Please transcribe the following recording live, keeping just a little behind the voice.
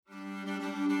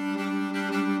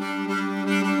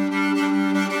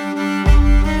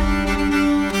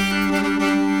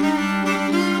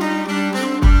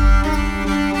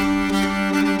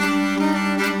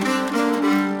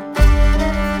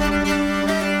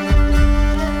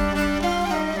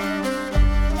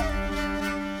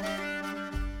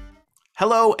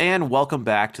Hello and welcome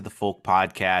back to the Folk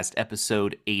Podcast,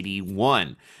 episode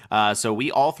 81. So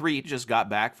we all three just got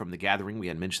back from the gathering we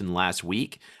had mentioned last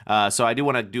week. So I do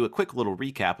want to do a quick little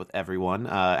recap with everyone,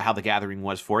 how the gathering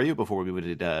was for you before we move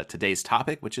into today's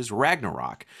topic, which is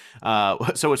Ragnarok.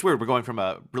 So it's weird, we're going from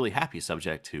a really happy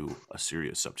subject to a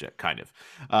serious subject, kind of.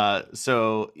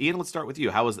 So Ian, let's start with you.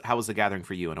 How was the gathering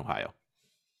for you in Ohio?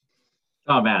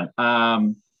 Oh man,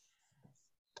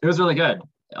 it was really good.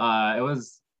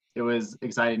 It was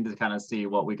exciting to kind of see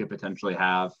what we could potentially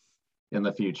have in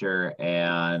the future,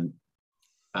 and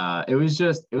it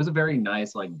was a very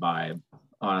nice like vibe.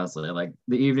 Honestly, like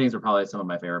the evenings were probably some of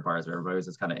my favorite parts where everybody was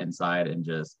just kind of inside and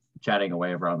just chatting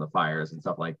away around the fires and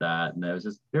stuff like that, and it was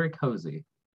just very cozy.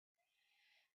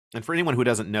 And for anyone who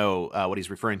doesn't know, what he's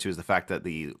referring to is the fact that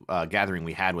the gathering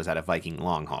we had was at a Viking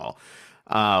long haul,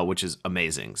 which is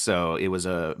amazing. So it was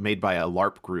made by a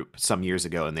LARP group some years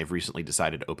ago, and they've recently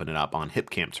decided to open it up on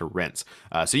HipCamp to rent.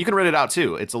 So you can rent it out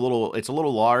too. It's a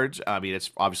little large. I mean,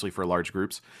 it's obviously for large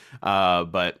groups,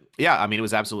 but yeah, I mean, it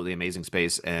was absolutely amazing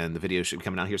space, and the video should be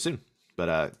coming out here soon.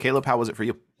 But Caleb, how was it for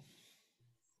you?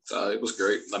 It was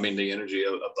great. I mean, the energy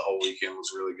of the whole weekend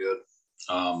was really good.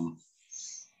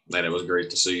 And it was great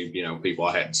to see, people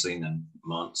I hadn't seen in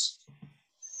months.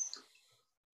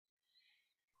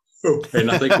 Oh, and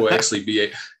I think we'll actually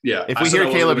be, yeah. If I we said hear I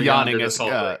wasn't Caleb gonna go yawning, into this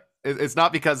whole it's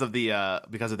not because of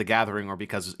the gathering or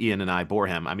because Ian and I bore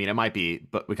him. I mean, it might be,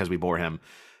 but because we bore him.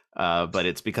 But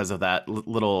it's because of that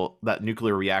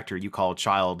nuclear reactor you call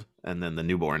child, and then the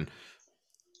newborn.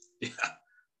 Yeah,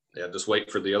 yeah. Just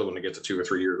wait for the other one to get to 2 or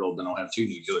 3 years old, then I'll have 2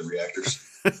 nuclear reactors.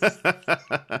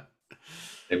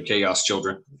 And chaos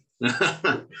children.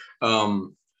 But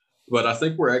I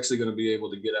think we're actually going to be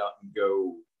able to get out and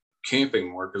go camping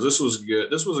more because this was good.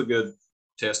 This was a good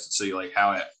test to see like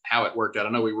how it worked out. I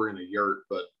know we were in a yurt,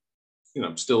 but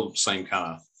still same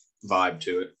kind of vibe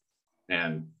to it.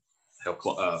 And how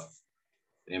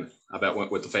damn it, I about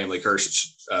went with the family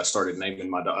curse. Started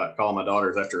naming calling my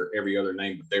daughters after every other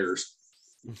name but theirs.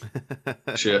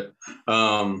 Shit.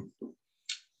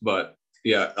 But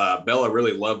yeah, Bella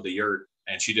really loved the yurt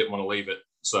and she didn't want to leave it.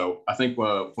 So I think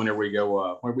whenever we go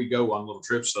on little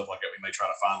trips, stuff like that, we may try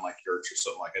to find like yurts or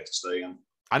something like that to stay in.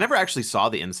 I never actually saw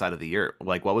the inside of the yurt.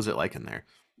 Like, what was it like in there?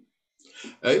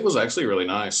 It was actually really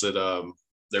nice. There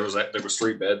was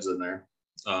 3 beds in there,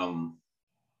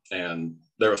 and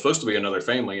there was supposed to be another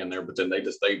family in there, but then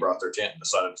they brought their tent and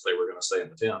decided they were going to stay in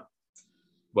the tent.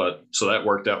 But so that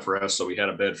worked out for us. So we had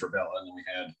a bed for Bella, and then we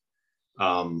had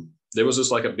there was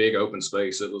just like a big open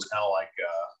space. It was kind of like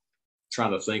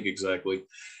trying to think exactly.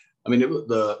 I mean,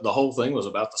 the whole thing was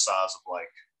about the size of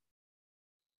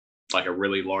like a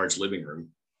really large living room,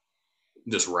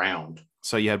 just round.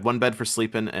 So you had one bed for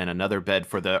sleeping and another bed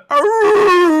for the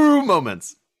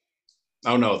moments.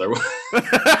 Oh no, there was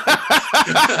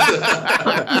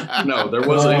no, there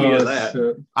wasn't any of that.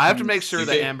 Shit. I have to make sure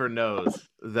that Amber knows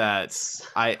that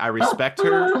I respect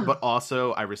her, but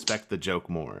also I respect the joke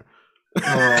more.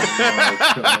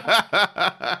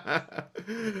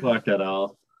 Fuck it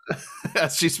all.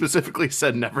 As she specifically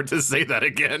said never to say that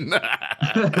again.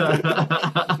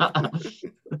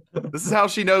 This is how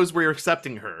she knows we're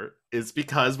accepting her, is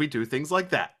because we do things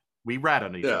like that. We rat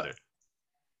on each other.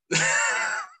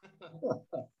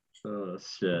 Oh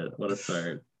shit! What a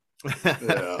start.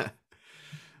 Yeah.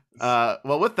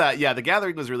 Well, with that, yeah, the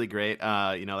gathering was really great.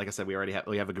 Like I said, we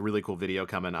have a really cool video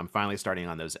coming. I'm finally starting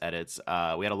on those edits.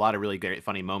 We had a lot of really great,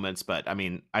 funny moments, but I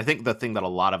mean, I think the thing that a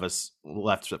lot of us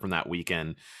left from that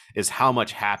weekend is how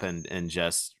much happened in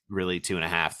just really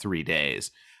 2.5, 3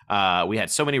 days. We had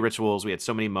so many rituals, we had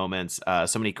so many moments,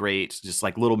 so many great, just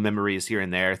like little memories here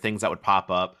and there, things that would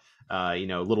pop up.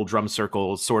 Little drum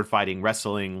circles, sword fighting,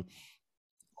 wrestling,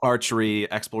 archery,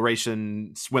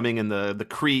 exploration, swimming in the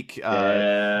creek,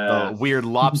 the weird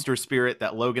lobster spirit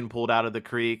that Logan pulled out of the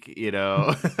creek. There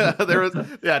was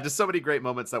just so many great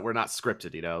moments that were not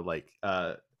scripted.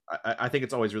 I think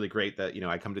it's always really great that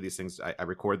I come to these things, I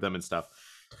record them and stuff,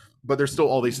 but there's still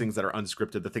all these things that are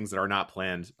unscripted, the things that are not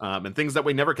planned, and things that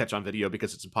we never catch on video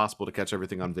because it's impossible to catch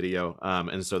everything on video,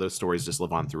 and so those stories just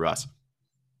live on through us.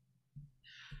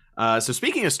 So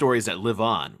speaking of stories that live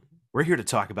on, we're here to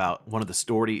talk about one of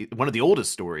the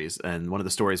oldest stories, and one of the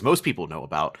stories most people know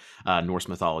about Norse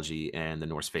mythology and the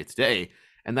Norse faith today,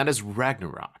 and that is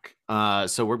Ragnarok.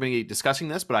 So we're going to be discussing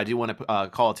this, but I do want to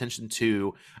call attention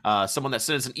to someone that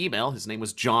sent us an email. His name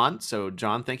was John. So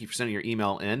John, thank you for sending your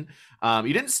email in.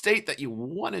 You didn't state that you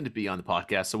wanted to be on the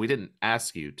podcast, so we didn't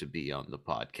ask you to be on the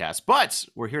podcast, but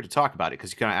we're here to talk about it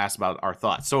because you kind of asked about our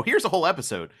thoughts. So here's a whole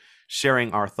episode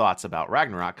sharing our thoughts about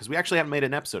Ragnarok, because we actually haven't made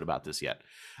an episode about this yet.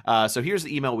 So here's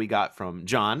the email we got from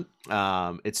John.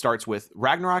 It starts with,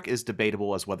 Ragnarok is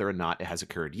debatable as whether or not it has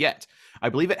occurred yet. I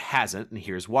believe it hasn't, and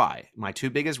here's why. My two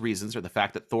biggest reasons are the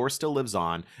fact that Thor still lives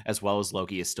on, as well as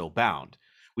Loki is still bound.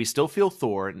 We still feel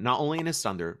Thor not only in his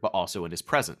thunder, but also in his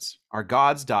presence. Our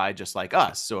gods died just like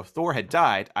us, so if Thor had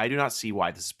died, I do not see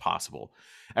why this is possible.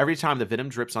 Every time the venom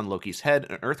drips on Loki's head,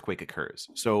 an earthquake occurs,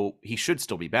 so he should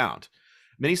still be bound.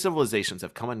 Many civilizations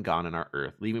have come and gone on our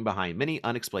Earth, leaving behind many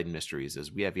unexplained mysteries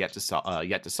as we have yet to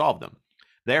solve them.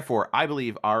 Therefore, I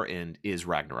believe our end is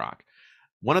Ragnarok.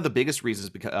 One of the biggest reasons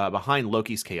behind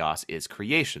Loki's chaos is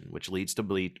creation, which leads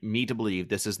me to believe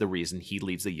this is the reason he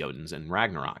leads the Jotuns in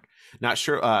Ragnarok.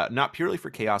 Not purely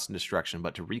for chaos and destruction,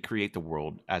 but to recreate the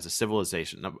world as a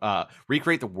civilization.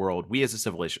 Recreate the world we as a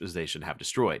civilization have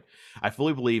destroyed. I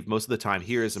fully believe most of the time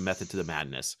here is a method to the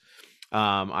madness.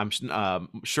 I'm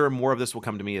sure more of this will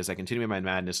come to me as I continue my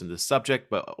madness in this subject,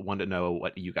 but want to know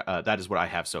what you got. That is what I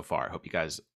have so far. I hope you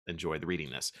guys enjoyed reading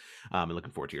this, and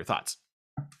looking forward to your thoughts.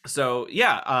 So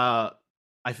yeah,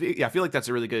 I feel like that's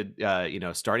a really good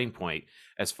starting point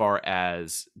as far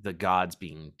as the gods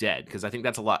being dead, because I think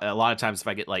that's a lot of times if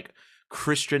I get like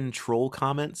Christian troll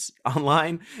comments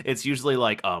online, it's usually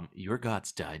like your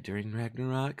gods died during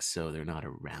Ragnarok, so they're not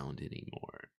around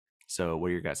anymore. So what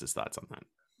are your guys' thoughts on that?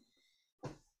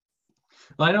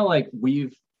 Well, I know like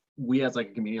we as like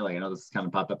a community, like I know this has kind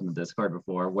of popped up in the Discord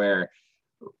before, where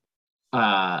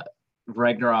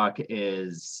Ragnarok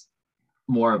is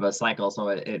more of a cycle, so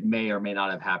it may or may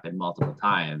not have happened multiple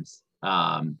times.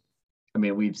 I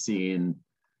mean, we've seen,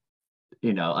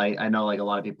 I know like a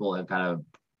lot of people have kind of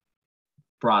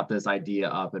brought this idea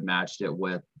up and matched it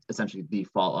with essentially the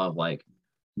fall of like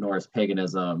Norse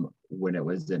paganism when it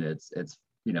was in its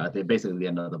basically the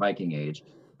end of the Viking Age,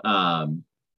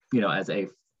 as a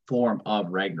form of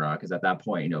Ragnarok, because at that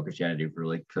point, Christianity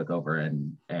really took over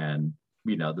and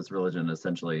this religion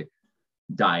essentially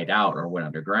died out or went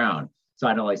underground. So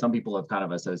I know like some people have kind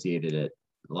of associated it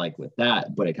like with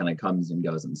that, but it kind of comes and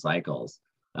goes in cycles.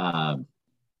 And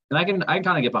I kind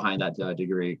of get behind that to a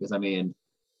degree, because I mean,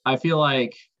 I feel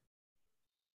like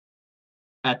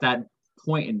at that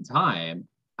point in time,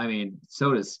 I mean,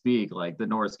 so to speak, like the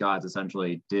Norse gods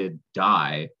essentially did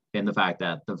die in the fact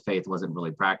that the faith wasn't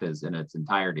really practiced in its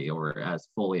entirety or as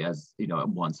fully as it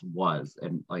once was.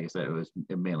 And like I said,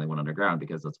 it mainly went underground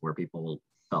because that's where people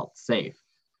felt safe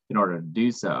in order to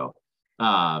do so.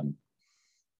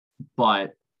 But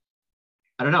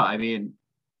I don't know. I mean,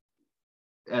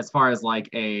 as far as like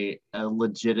a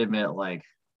legitimate like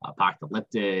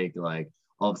apocalyptic, like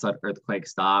all of a sudden earthquake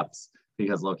stops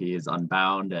because Loki is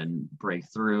unbound and break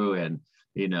through, and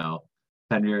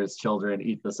Fenrir's children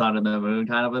eat the sun and the moon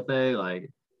kind of a thing. Like,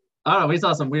 I don't know, we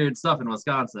saw some weird stuff in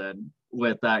Wisconsin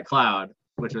with that cloud,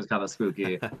 which was kind of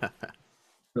spooky.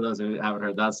 For those who haven't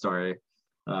heard that story,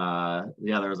 there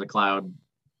was a cloud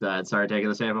that started taking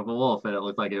the shape of a wolf, and it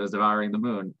looked like it was devouring the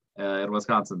moon in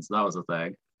Wisconsin. So that was a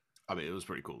thing. I mean, it was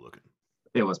pretty cool looking.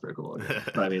 It was pretty cool looking.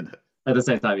 But I mean, at the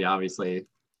same time, yeah, obviously,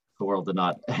 the world did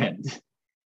not end.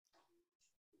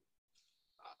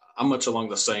 I'm much along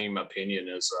the same opinion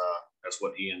as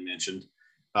what Ian mentioned.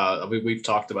 We've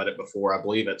talked about it before. I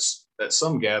believe it's at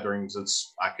some gatherings.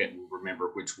 I can't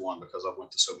remember which one because I've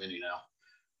went to so many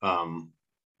now.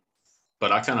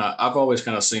 But I've always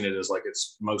kind of seen it as like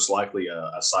it's most likely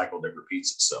a cycle that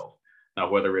repeats itself. Now,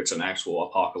 whether it's an actual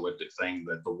apocalyptic thing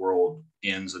that the world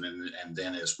ends and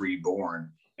then is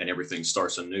reborn and everything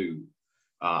starts anew,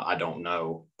 I don't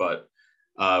know. But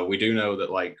we do know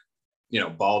that like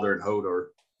Balder and Hodor,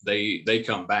 they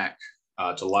come back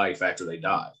to life after they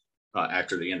die,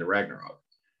 after the end of Ragnarok.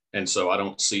 And so I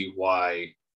don't see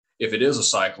why, if it is a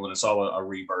cycle and it's all a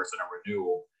rebirth and a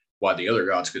renewal, why the other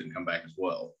gods couldn't come back as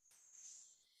well.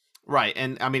 Right.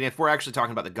 And I mean, if we're actually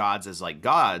talking about the gods as like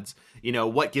gods,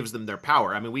 what gives them their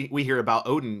power? I mean, we hear about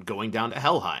Odin going down to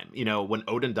Helheim. When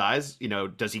Odin dies,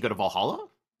 does he go to Valhalla?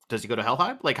 Does he go to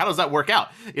Helheim? Like, how does that work out?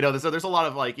 So there's a lot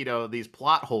of like, these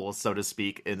plot holes, so to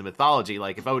speak, in the mythology.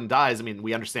 Like if Odin dies, I mean,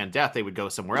 we understand death, they would go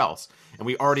somewhere else. And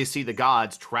we already see the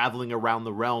gods traveling around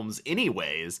the realms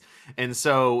anyways. And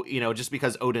so, just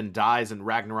because Odin dies in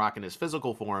Ragnarok in his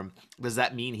physical form, does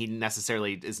that mean he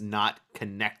necessarily is not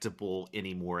connectable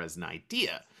anymore as an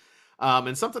idea?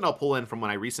 And something I'll pull in from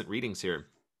my recent readings here,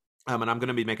 and I'm going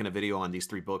to be making a video on these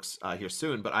 3 books here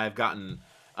soon, but I have gotten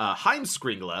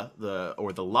Heimskringla,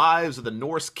 the Lives of the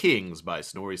Norse Kings by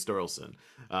Snorri Sturluson.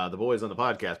 The boys on the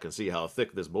podcast can see how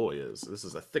thick this boy is. This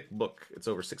is a thick book. It's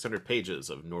over 600 pages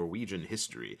of Norwegian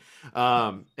history.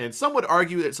 And some would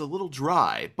argue that it's a little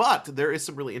dry, but there is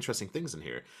some really interesting things in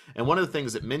here. And one of the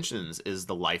things it mentions is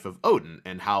the life of Odin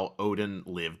and how Odin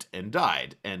lived and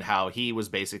died, and how he was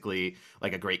basically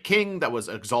like a great king that was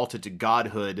exalted to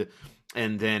godhood.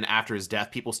 And then after his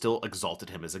death, people still exalted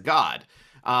him as a god.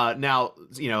 Now,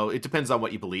 it depends on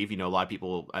what you believe. A lot of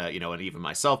people, and even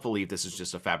myself believe this is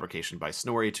just a fabrication by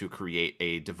Snorri to create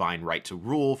a divine right to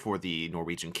rule for the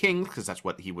Norwegian king, because that's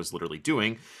what he was literally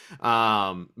doing.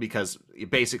 Because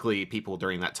basically people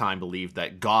during that time believed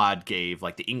that God gave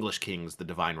like the English kings the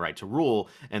divine right to rule,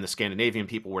 and the Scandinavian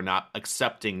people were not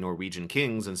accepting Norwegian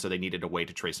kings, and so they needed a way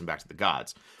to trace them back to the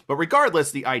gods. But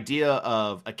regardless, the idea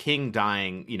of a king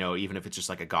dying, even if it's just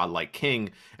like a godlike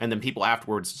king, and then people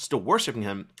afterwards still worshiping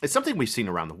him, it's something we've seen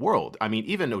around the world. I mean,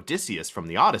 even Odysseus from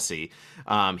the Odyssey,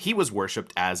 he was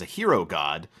worshipped as a hero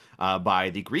god by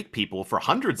the Greek people for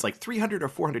hundreds, like 300 or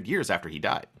 400 years after he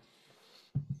died.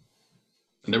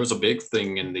 And there was a big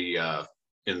thing in the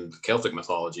Celtic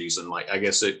mythologies, and like I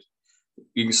guess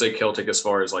you can say Celtic as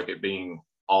far as like it being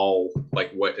all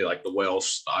like the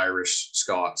Welsh, the Irish,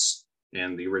 Scots,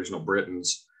 and the original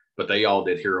Britons, but they all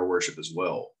did hero worship as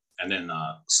well. And then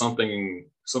something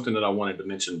that I wanted to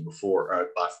mention before,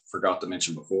 I forgot to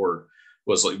mention before,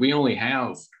 was like we only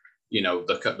have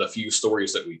the few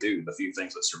stories that we do, the few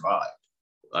things that survived.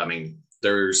 I mean,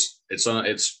 there's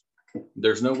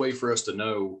no way for us to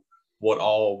know what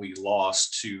all we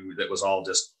lost to that was all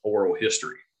just oral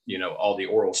history, all the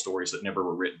oral stories that never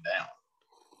were written down.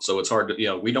 So it's hard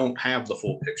to, we don't have the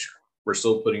full picture. We're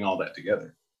still putting all that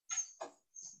together.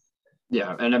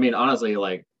 Yeah. And I mean, honestly,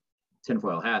 like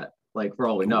tinfoil hat, like for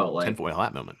all we know, like tinfoil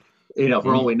hat moment.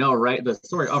 For all we know, right? The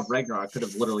story of Ragnarok could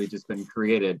have literally just been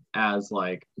created as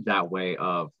like that way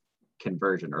of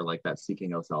conversion or like that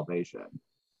seeking of salvation.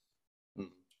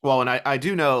 Well, and I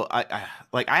do know, I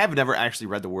have never actually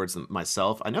read the words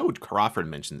myself. I know Crawford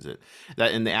mentions it,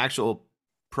 that in the actual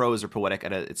prose or poetic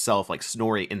edda itself, like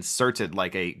Snorri inserted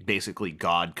like a basically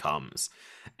God comes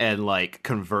and like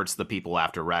converts the people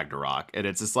after Ragnarok. And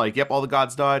it's just like, yep, all the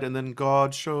gods died, and then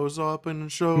God shows up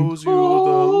and shows you the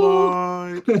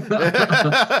light.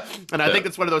 And I think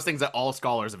it's one of those things that all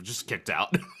scholars have just kicked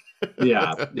out.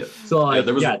 Yeah. So like,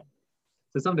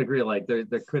 to some degree, like there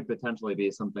could potentially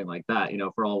be something like that,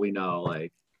 for all we know,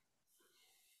 like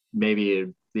maybe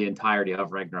the entirety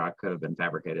of Ragnarok could have been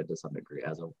fabricated to some degree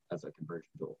as a conversion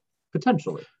tool.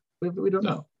 Potentially. We don't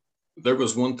know. There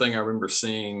was one thing I remember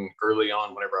seeing early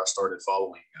on whenever I started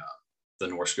following the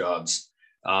Norse gods.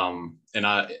 And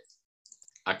I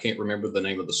can't remember the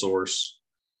name of the source,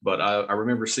 but I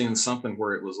remember seeing something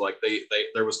where it was like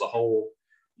there was the whole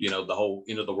end of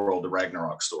the world, the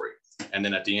Ragnarok story. And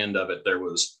then at the end of it, there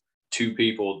was two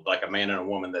people, like a man and a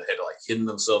woman, that had like hidden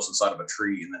themselves inside of a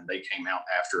tree, and then they came out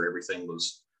after everything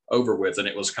was over with, and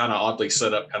it was kind of oddly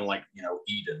set up, kind of like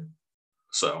Eden.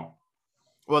 So,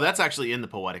 well, that's actually in the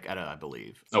poetic edda, I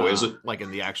believe. Oh, is it? Like in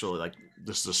the actual, like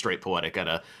this is a straight poetic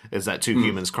edda, is that two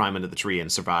humans climb into the tree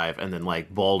and survive, and then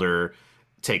like Balder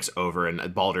takes over,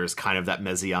 and Balder is kind of that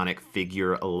messianic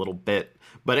figure a little bit.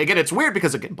 But again, it's weird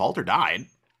because again, Balder died,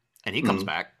 and he comes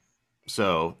back.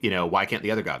 So, why can't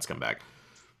the other gods come back?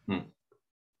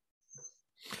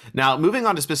 Now, moving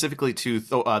on to specifically to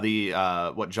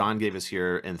what John gave us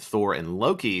here in Thor and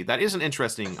Loki, that is an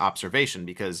interesting observation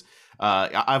because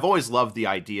I've always loved the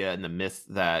idea and the myth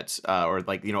that, or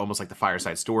like, almost like the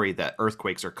fireside story that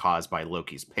earthquakes are caused by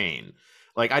Loki's pain.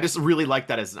 Like, I just really like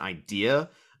that as an idea.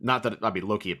 Not that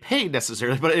Loki had pain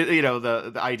necessarily, but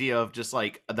the idea of just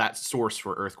like that source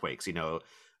for earthquakes,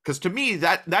 because to me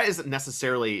that isn't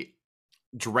necessarily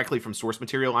directly from source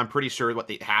material. I'm pretty sure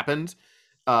what happened,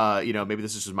 maybe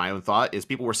this is just my own thought, is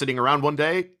people were sitting around one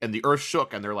day and the earth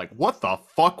shook and they're like, what the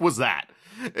fuck was that?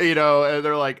 And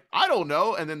they're like, I don't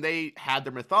know. And then they had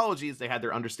their mythologies, they had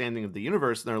their understanding of the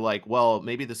universe, and they're like, well,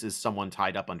 maybe this is someone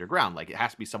tied up underground. Like, it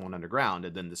has to be someone underground.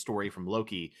 And then the story from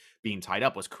Loki being tied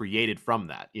up was created from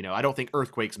that. I don't think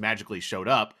earthquakes magically showed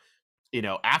up,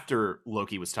 after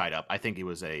Loki was tied up. I think it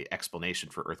was a explanation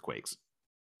for earthquakes.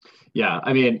 Yeah,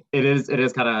 I mean, it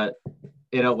is kind of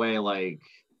in a way like,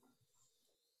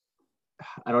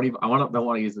 I don't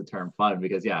want to use the term fun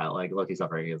because like Loki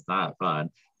suffering is not fun,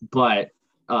 but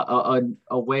a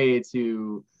way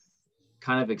to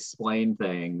kind of explain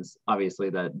things, obviously,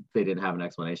 that they didn't have an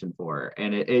explanation for.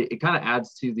 And it kind of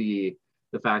adds to the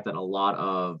fact that a lot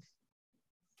of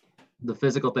the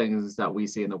physical things that we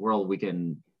see in the world, we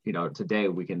can today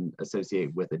we can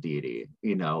associate with a deity,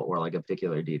 or like a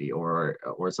particular deity, or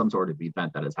some sort of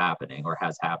event that is happening or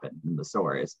has happened in the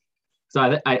stories.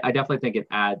 So I definitely think it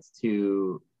adds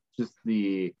to just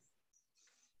the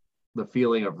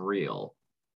feeling of real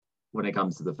when it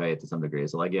comes to the faith to some degree.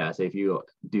 So like, yeah, say if you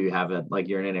do have it, like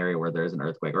you're in an area where there's an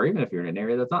earthquake, or even if you're in an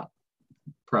area that's not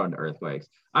prone to earthquakes.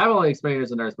 I've only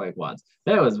experienced an earthquake once.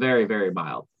 It was very, very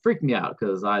mild. Freaked me out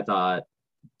because I thought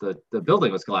the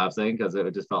building was collapsing because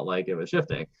it just felt like it was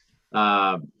shifting.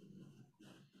 And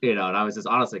I was just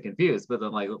honestly confused. But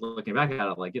then like looking back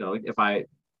at it, like, if I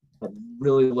had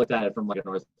really looked at it from like a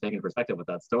North Pagan perspective with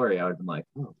that story, I would have been like,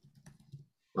 oh,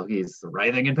 look, he's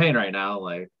writhing in pain right now.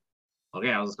 Like,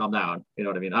 okay, I'll just calm down. You know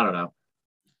what I mean? I don't know.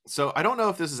 So I don't know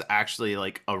if this is actually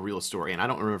like a real story, and I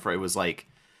don't remember if it was like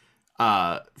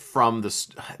from the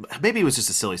maybe it was just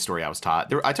a silly story I was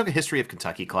taught. I took a history of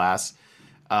Kentucky class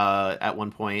at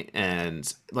one point,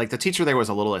 and like the teacher there was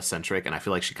a little eccentric, and I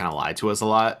feel like she kind of lied to us a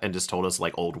lot and just told us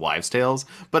like old wives' tales.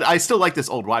 But I still like this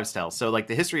old wives' tale. So like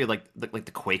the history of like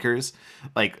the Quakers,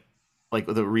 like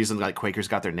the reason like Quakers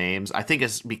got their names, I think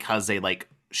is because they like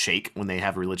shake when they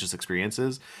have religious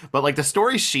experiences. But like the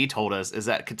story she told us is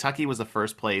that Kentucky was the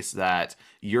first place that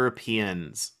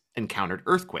Europeans encountered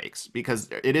earthquakes, because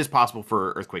it is possible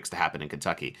for earthquakes to happen in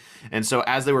Kentucky. And so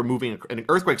as they were moving, and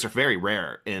earthquakes are very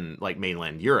rare in like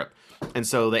mainland Europe, and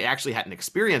so they actually hadn't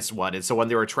experienced one. And so when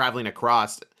they were traveling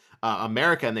across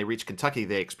America and they reached Kentucky,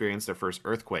 they experienced their first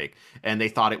earthquake, and they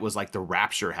thought it was like the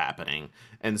rapture happening.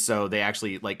 And so they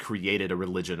actually like created a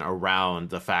religion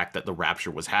around the fact that the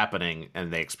rapture was happening,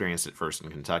 and they experienced it first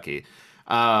in Kentucky.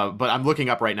 But I'm looking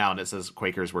up right now, and it says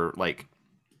Quakers were like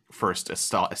first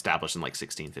established in like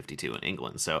 1652 in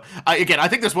England. So again, I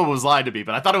think this one was lied to me,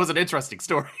 but I thought it was an interesting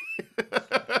story.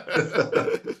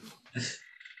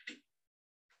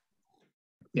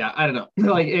 Yeah, I don't know.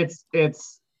 Like it's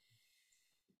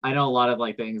I know a lot of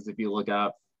like things, if you look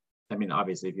up, I mean,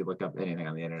 obviously if you look up anything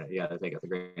on the internet, you got to take it with a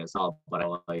grain of salt, but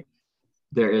I like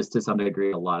there is to some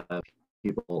degree a lot of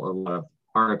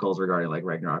articles regarding like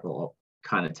Ragnarok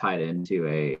kind of tied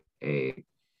into a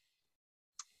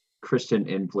Christian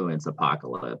influence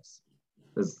apocalypse.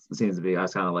 This seems to be, I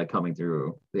was kind of like coming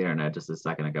through the internet just a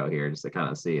second ago here just to kind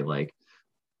of see like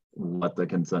what the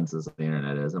consensus of the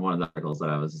internet is. And one of the articles that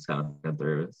I was just kind of going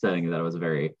through saying that it was a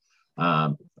very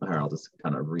here, I'll just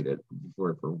kind of read it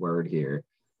word for word here.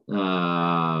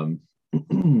 Let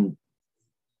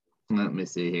me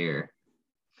see here.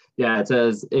 Yeah, it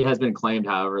says, it has been claimed,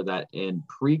 however, that in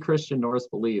pre-Christian Norse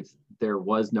beliefs, there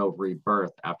was no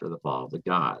rebirth after the fall of the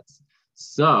gods.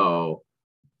 So,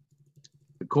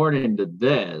 according to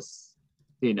this,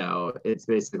 it's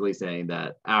basically saying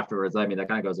that afterwards, I mean, that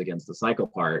kind of goes against the cycle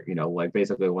part, like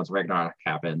basically once Ragnarok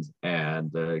happens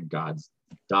and the gods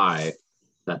die,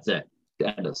 that's it.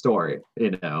 The end of story,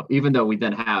 even though we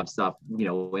then have stuff,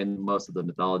 in most of the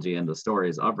mythology and the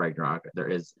stories of Ragnarok, there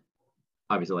is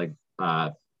obviously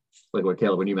like what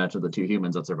Caleb, when you mentioned the two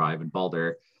humans that survive and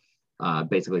Balder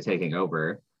basically taking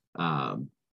over, kind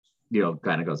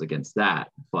of goes against that,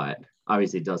 but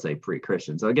obviously it does say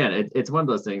pre-Christian. So again, it's one of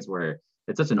those things where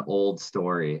it's such an old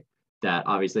story that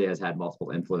obviously has had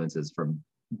multiple influences from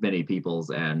many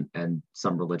peoples and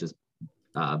some religious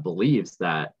beliefs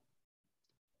that,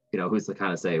 who's to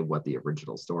kind of say what the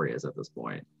original story is at this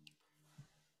point.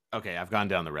 Okay, I've gone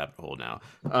down the rabbit hole now.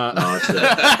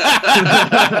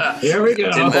 Here we go.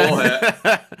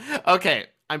 Okay,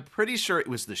 I'm pretty sure it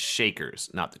was the Shakers,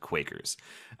 not the Quakers.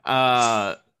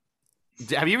 Have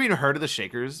you even heard of the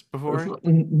Shakers before?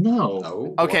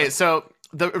 No. Okay, so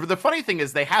the funny thing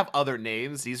is they have other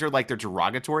names. These are like their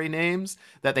derogatory names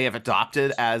that they have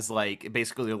adopted as like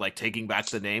basically they're like taking back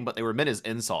the name, but they were meant as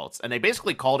insults. And they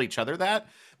basically called each other that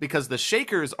because the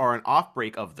Shakers are an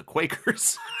offbreak of the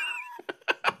Quakers.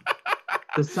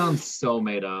 This sounds so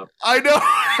made up. I know.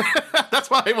 That's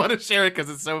why I want to share it, because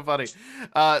it's so funny.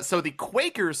 So the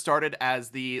Quakers started as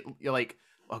the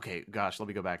okay, gosh, let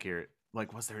me go back here.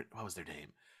 Like, what was their name?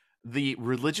 The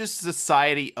Religious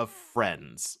Society of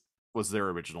Friends was their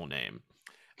original name.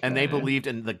 Okay. And they believed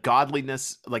in the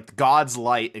godliness, like God's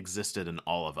light existed in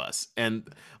all of us.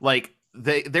 And like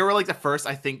they were like the first,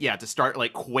 I think, to start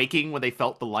like quaking when they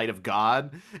felt the light of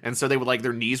God. And so they would like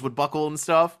their knees would buckle and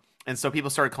stuff. And so people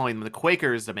started calling them the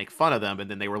Quakers to make fun of them.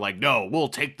 And then they were like, no, we'll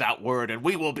take that word and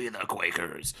we will be the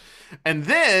Quakers. And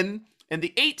then in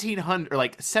the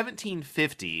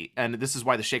 1750, and this is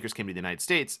why the Shakers came to the United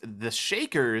States, the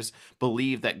Shakers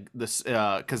believed that this,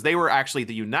 because they were actually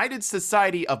the United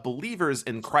Society of Believers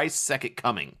in Christ's Second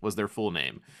Coming was their full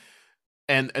name.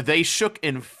 And they shook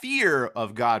in fear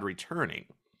of God returning.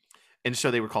 And so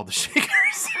they were called the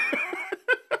Shakers.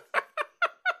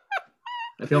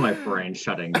 I feel my brain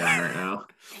shutting down right now.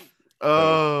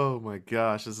 Oh my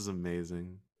gosh, this is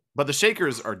amazing. But the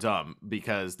Shakers are dumb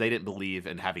because they didn't believe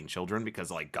in having children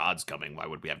because like God's coming. Why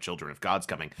would we have children if God's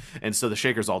coming? And so the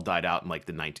Shakers all died out in like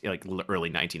the early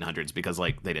 1900s because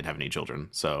like they didn't have any children.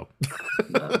 So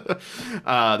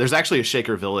there's actually a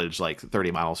Shaker village like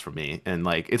 30 miles from me, and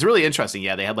like it's really interesting.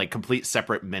 Yeah, they had like complete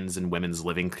separate men's and women's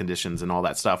living conditions and all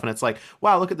that stuff. And it's like,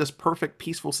 wow, look at this perfect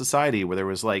peaceful society where there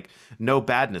was like no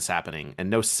badness happening and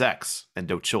no sex and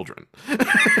no children.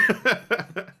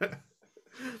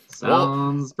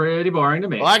 Sounds pretty boring to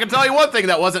me. Well, I can tell you one thing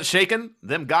that wasn't shaken: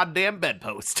 them goddamn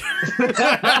bedposts.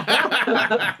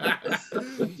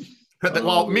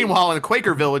 Well, meanwhile, in the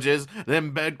Quaker villages,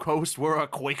 them bedposts were a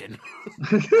quaking.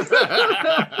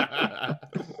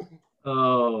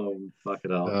 Oh, fuck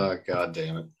it all. Oh, God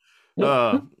damn it.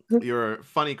 Your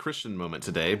funny Christian moment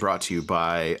today brought to you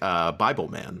by Bible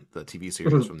Man, the TV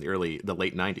series from the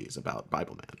late 90s about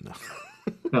Bible Man.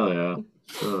 Hell yeah.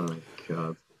 Oh,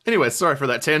 God. Anyway, sorry for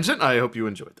that tangent. I hope you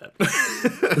enjoyed that.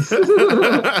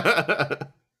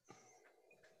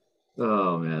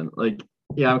 Oh, man. Like,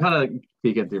 yeah, I'm kind of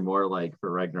peeking through more like for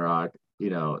Ragnarok,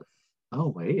 you know. Oh,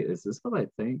 wait, is this what I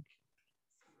think?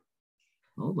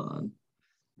 Hold on.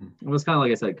 It was kind of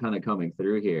like I said, kind of coming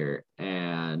through here.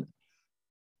 And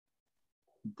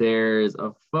there's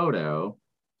a photo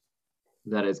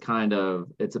that is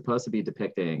it's supposed to be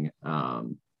depicting, a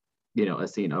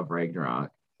scene of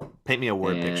Ragnarok. Paint me a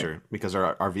word picture because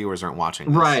our viewers aren't watching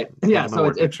this. Right. Yeah. So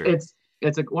it's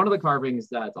one of the carvings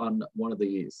that's on one of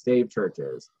the stave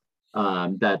churches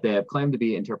that they have claimed to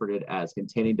be interpreted as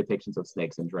containing depictions of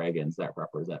snakes and dragons that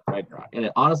represent Ragnarok. And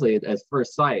honestly, at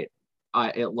first sight,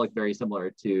 it looked very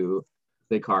similar to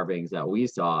the carvings that we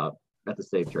saw at the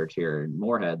stave church here in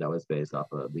Moorhead that was based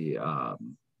off of the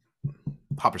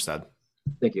Hopperstead.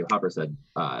 Thank you, Hopperstead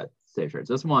stave church.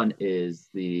 This one is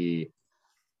the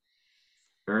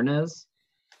Urnes,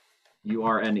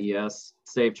 Urnes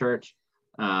stave church.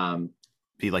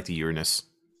 Be like the Uranus.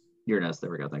 Uranus, there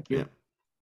we go. Thank you. Yeah.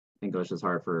 English is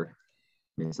hard for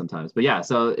me sometimes, but yeah.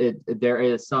 So there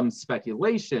is some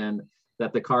speculation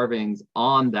that the carvings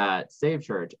on that stave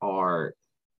church are,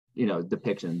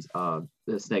 depictions of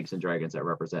the snakes and dragons that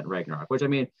represent Ragnarok, which I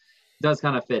mean does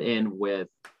kind of fit in with,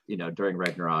 during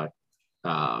Ragnarok,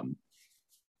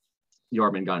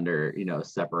 Jormungandr,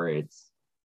 separates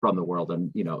from the world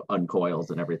and uncoils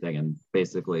and everything, and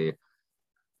basically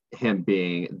him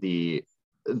being the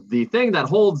thing that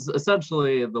holds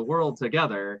essentially the world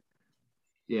together,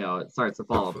 it starts to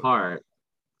fall apart.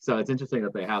 So it's interesting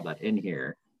that they have that in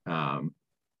here.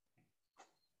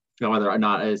 Whether or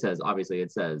not it says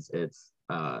it's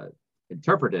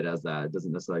interpreted as that, it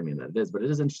doesn't necessarily mean that it is, but it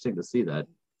is interesting to see that.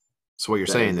 So what you're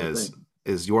saying is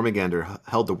Jormungandr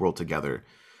held the world together,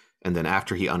 and then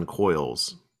after he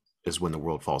uncoils is when the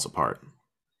world falls apart.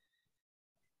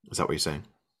 Is that what you're saying?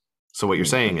 So what you're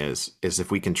saying is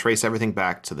if we can trace everything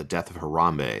back to the death of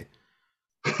Harambe,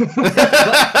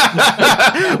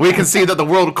 we can see that the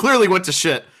world clearly went to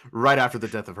shit right after the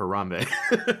death of Harambe.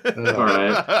 All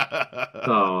right.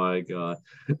 Oh my God.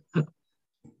 Look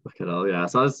at all. Yeah.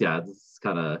 So it's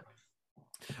kind of.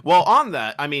 Well, on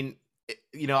that, I mean,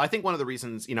 I think one of the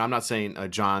reasons, I'm not saying,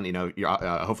 John, you're,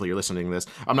 hopefully you're listening to this.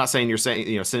 I'm not saying you're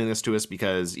saying, sending this to us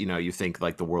because, you think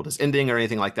like the world is ending or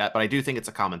anything like that. But I do think it's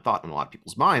a common thought in a lot of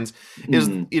people's minds is,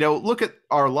 look at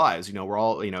our lives. We're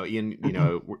all, Ian,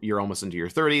 you're almost into your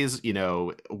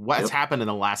 30s. What's happened in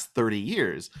the last 30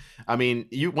 years? I mean,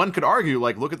 one could argue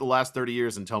like, look at the last 30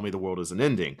 years and tell me the world isn't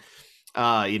ending.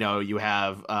 You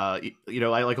have, I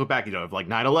like look back, like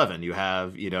 9/11, you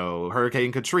have,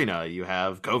 Hurricane Katrina, you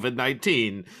have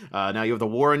COVID-19, now you have the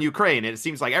war in Ukraine. And it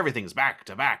seems like everything's back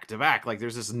to back to back. Like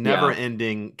there's this never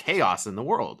ending chaos in the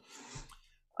world.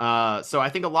 So I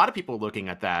think a lot of people are looking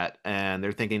at that and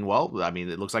they're thinking, well, I mean,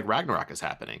 it looks like Ragnarok is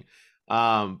happening.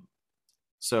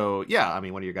 So yeah, I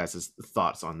mean, what are your guys'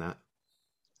 thoughts on that?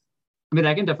 I mean,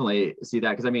 I can definitely see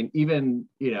that because I mean, even,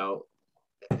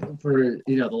 for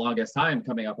the longest time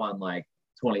coming up on like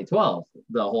 2012,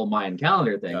 the whole Mayan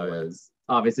calendar thing was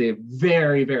obviously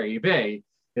very, very big.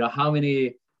 How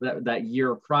many that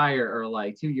year prior or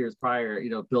like 2 years prior,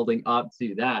 building up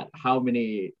to that, how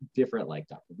many different like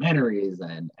documentaries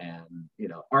and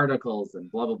articles and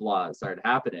blah blah blah started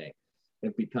happening,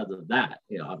 and because of that,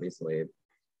 obviously,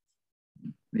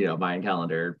 Mayan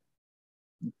calendar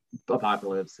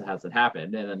apocalypse hasn't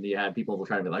happened, and then you had people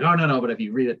trying to be like, oh no, but if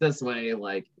you read it this way,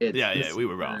 like it's we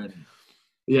were wrong.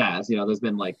 There's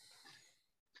been like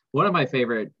one of my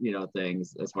favorite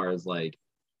things as far as like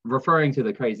referring to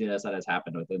the craziness that has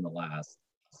happened within the last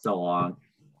so long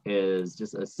is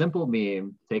just a simple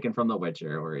meme taken from The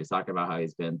Witcher, where he's talking about how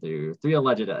he's been through 3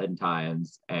 alleged end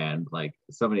times and like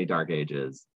so many dark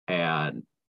ages, and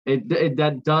it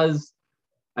that does,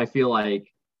 I feel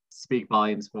like, speak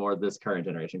volumes for this current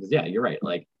generation. Because yeah, you're right.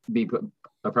 Like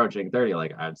approaching 30,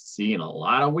 like I've seen a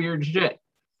lot of weird shit,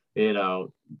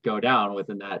 go down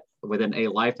within a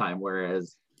lifetime.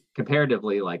 Whereas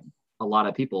comparatively, like a lot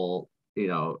of people,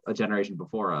 a generation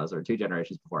before us or 2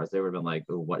 generations before us, they would have been like,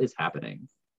 "Ooh, what is happening?"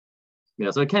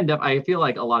 So it can. I feel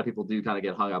like a lot of people do kind of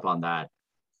get hung up on that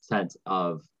sense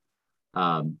of,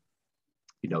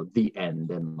 the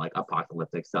end and like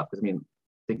apocalyptic stuff. Because I mean,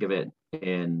 think of it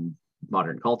in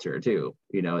modern culture too.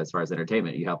 As far as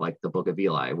entertainment, you have like the Book of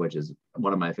Eli, which is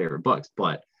one of my favorite books,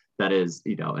 but that is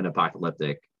an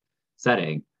apocalyptic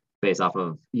setting based off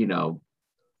of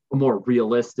a more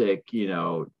realistic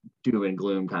doom and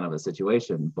gloom kind of a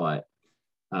situation. But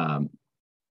and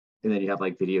then you have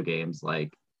like video games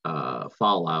like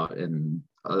Fallout and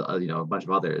a bunch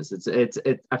of others.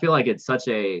 I feel like it's such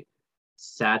a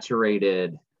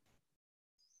saturated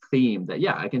theme that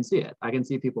I can see it. I can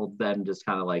see people then just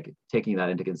kind of like taking that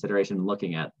into consideration,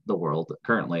 looking at the world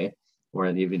currently or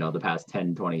in the past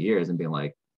 10-20 years and being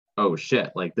like, oh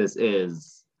shit, like this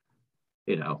is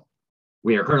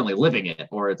we are currently living it,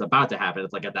 or it's about to happen.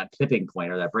 It's like at that tipping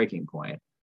point or that breaking point.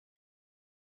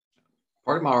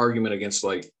 Part of my argument against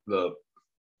like the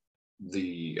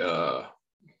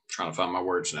trying to find my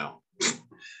words now.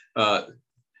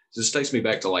 This takes me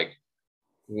back to like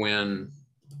when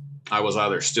I was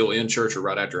either still in church or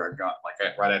right after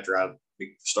I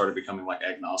started becoming like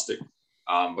agnostic,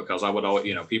 because I would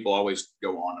always, people always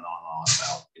go on and on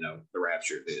and on about, the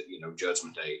rapture, the,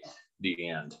 judgment day, the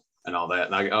end and all that.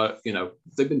 And I,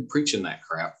 they've been preaching that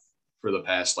crap for the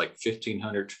past like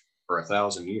 1,500 or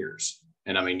 1,000 years.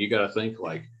 And I mean, you got to think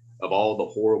like of all the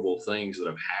horrible things that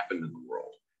have happened in the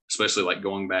world, especially like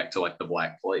going back to like the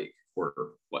Black Plague, where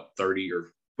what 30 or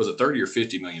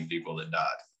 50 million people that died.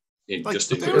 It was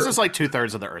just like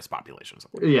 2/3 of the Earth's population.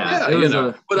 Yeah,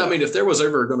 But I mean, if there was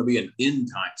ever going to be an end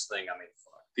times thing, I mean,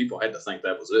 people had to think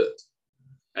that was it.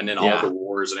 And then all the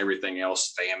wars and everything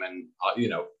else, famine,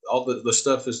 all the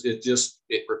stuff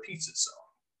it repeats itself.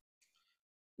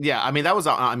 Yeah, I mean that was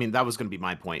going to be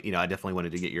my point. I definitely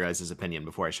wanted to get your guys' opinion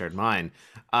before I shared mine.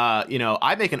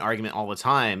 I make an argument all the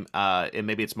time, and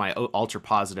maybe it's my ultra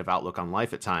positive outlook on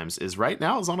life at times. Is right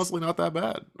now is honestly not that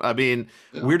bad. I mean,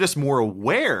 we're just more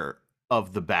aware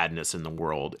of the badness in the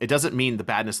world. It doesn't mean the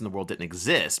badness in the world didn't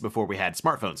exist before we had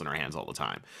smartphones in our hands all the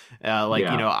time.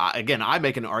 I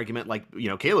make an argument like,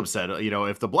 Caleb said,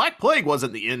 if the Black Plague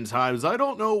wasn't the end times, I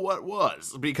don't know what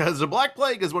was, because the Black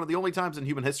Plague is one of the only times in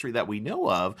human history that we know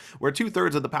of where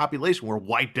 2/3 of the population were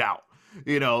wiped out.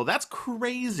 That's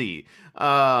crazy.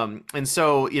 And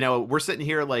so, we're sitting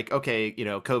here like, okay,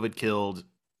 COVID killed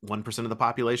 1% of the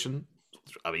population.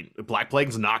 I mean, Black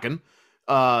Plague's knocking.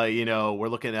 We're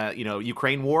looking at,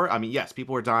 Ukraine war. I mean, yes,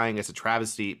 people are dying. It's a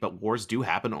travesty, but wars do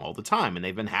happen all the time, and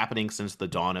they've been happening since the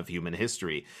dawn of human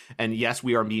history. And yes,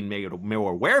 we are being made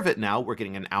more aware of it now. We're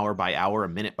getting an hour by hour, a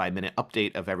minute by minute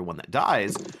update of everyone that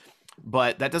dies.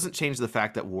 But that doesn't change the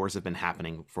fact that wars have been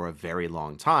happening for a very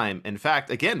long time. In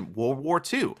fact, again, World War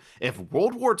II. If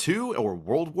World War II or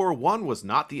World War I was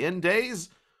not the end days,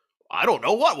 I don't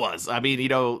know what was. I mean,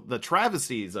 the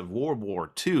travesties of World War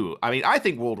II. I mean, I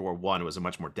think World War I was a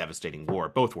much more devastating war.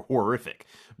 Both were horrific.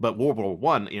 But World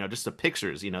War I, just the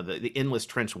pictures, the endless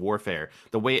trench warfare,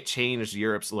 the way it changed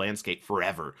Europe's landscape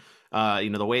forever,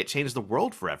 the way it changed the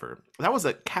world forever. That was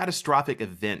a catastrophic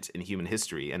event in human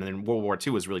history. And then World War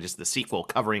II was really just the sequel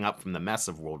covering up from the mess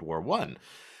of World War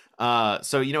I.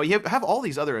 So, you have all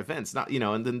these other events,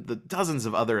 and then the dozens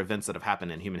of other events that have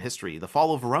happened in human history, the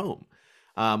fall of Rome.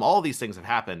 All these things have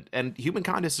happened, and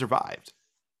humankind has survived.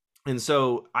 And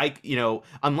so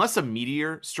unless a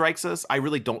meteor strikes us, I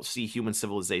really don't see human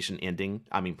civilization ending.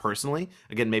 I mean, personally,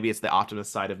 again, maybe it's the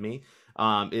optimist side of me,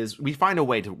 is we find a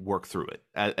way to work through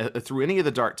it. Through any of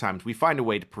the dark times, we find a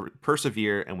way to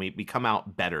persevere, and we come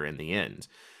out better in the end.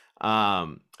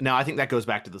 Now, I think that goes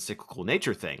back to the cyclical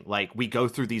nature thing. Like, we go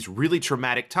through these really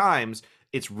traumatic times,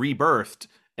 it's rebirthed,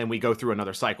 and we go through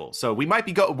another cycle. So we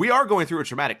are going through a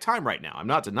traumatic time right now. I'm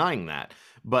not denying that,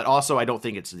 but also I don't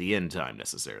think it's the end time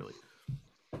necessarily.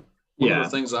 One of the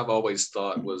things I've always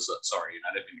thought was, sorry,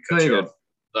 I didn't mean to cut you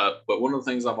off. But one of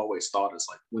the things I've always thought is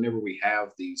like, whenever we have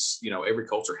these, every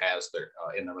culture has their,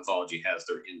 in their mythology has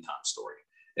their end time story.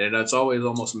 And that's always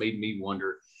almost made me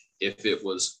wonder if it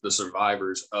was the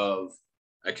survivors of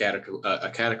a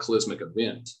cataclysmic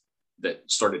event that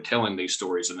started telling these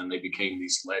stories, and then they became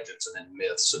these legends and then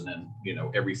myths, and then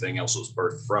everything else was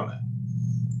birthed from it.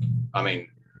 I mean,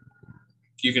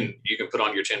 you can put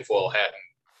on your tinfoil hat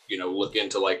and look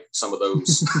into like some of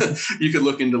those. You could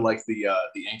look into like the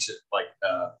ancient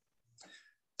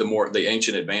the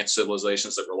ancient advanced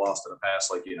civilizations that were lost in the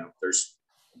past. Like there's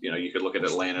you could look at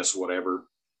Atlantis, whatever,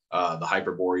 the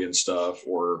Hyperborean stuff,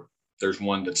 or there's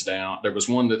one that's down. There was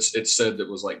one it's said that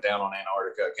was like down on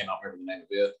Antarctica. I cannot remember the name of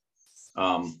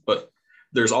it. But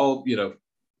there's all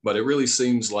but it really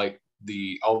seems like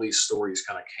all these stories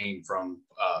kind of came from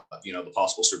the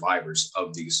possible survivors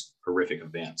of these horrific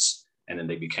events, and then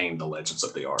they became the legends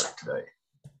that they are today.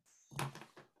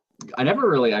 I never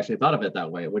really actually thought of it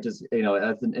that way, which is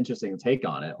that's an interesting take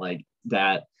on it. Like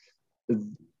that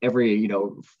every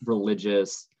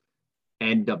religious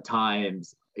end of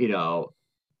times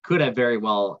could have very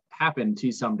well happened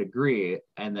to some degree,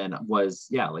 and then was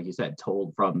like you said,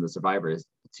 told from the survivors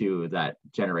to that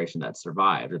generation that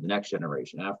survived, or the next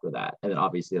generation after that. And then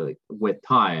obviously, like with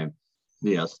time,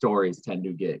 stories tend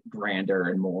to get grander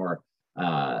and more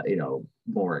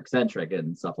more eccentric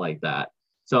and stuff like that.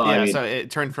 So yeah, so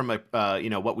it turned from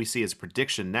what we see as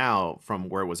prediction now from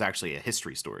where it was actually a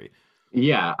history story.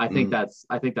 Yeah, I think that's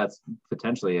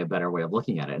potentially a better way of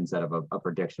looking at it, instead of a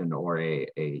prediction or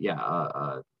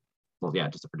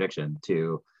just a prediction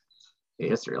to a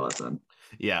history lesson.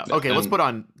 Yeah. Okay, let's put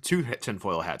on two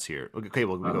tinfoil hats here. Okay,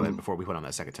 well, we go ahead before we put on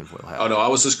that second tinfoil hat. Oh no, I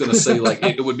was just going to say, like,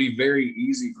 it would be very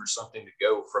easy for something to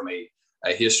go from a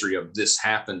history of this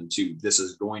happened to this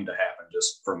is going to happen,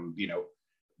 just from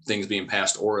things being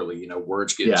passed orally.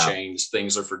 Words get changed,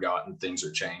 things are forgotten, things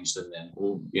are changed, and then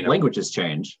languages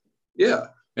change. Yeah,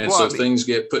 and things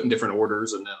get put in different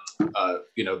orders, and then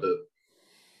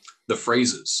the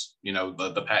phrases,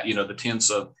 the tense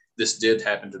of this did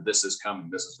happen to this is coming,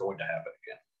 this is going to happen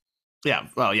again. Yeah,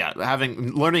 well, yeah.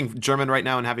 Learning German right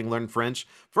now and having learned French,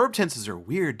 verb tenses are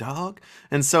weird, dog.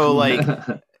 And so, like,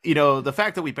 the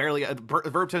fact that we barely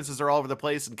verb tenses are all over the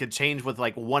place and could change with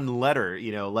like one letter,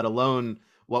 let alone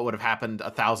what would have happened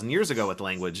 1,000 years ago with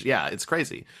language. Yeah, it's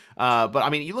crazy. But I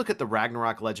mean, you look at the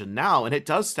Ragnarok legend now, and it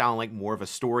does sound like more of a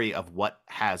story of what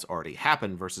has already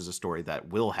happened versus a story that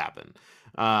will happen.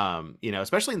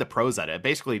 Especially in the prose edit, it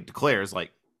basically declares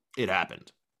like it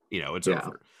happened. It's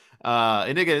over.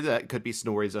 And again, that could be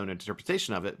Snorri's own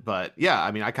interpretation of it, but yeah,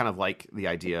 I mean, I kind of like the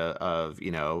idea of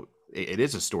it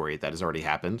is a story that has already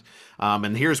happened.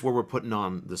 And here's where we're putting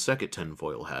on the second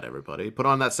tinfoil hat. Everybody, put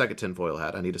on that second tinfoil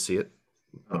hat. I need to see it.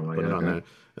 Put it on there.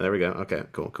 There we go. Okay,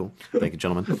 cool. Thank you,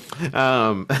 gentlemen.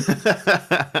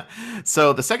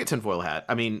 So the second tinfoil hat.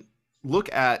 I mean,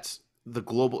 look at the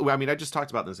global. I mean, I just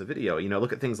talked about this in a video.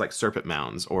 Look at things like serpent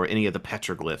mounds, or any of the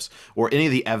petroglyphs, or any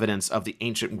of the evidence of the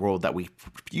ancient world that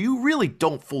you really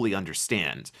don't fully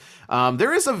understand.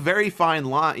 There is a very fine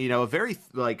line, a very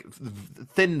like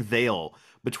thin veil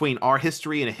between our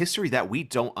history and a history that we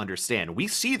don't understand. We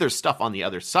see there's stuff on the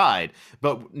other side,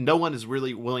 but no one is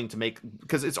really willing to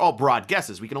because it's all broad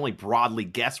guesses. We can only broadly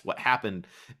guess what happened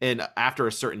after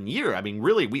a certain year. I mean,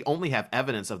 really, we only have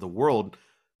evidence of the world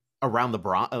around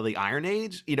the Iron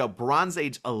Age, Bronze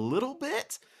Age a little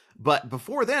bit, but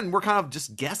before then, we're kind of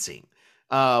just guessing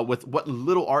with what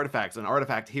little artifacts, an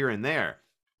artifact here and there.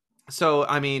 So,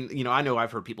 I mean, I know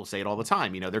I've heard people say it all the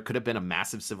time, there could have been a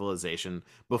massive civilization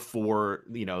before,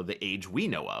 the age we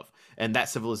know of. And that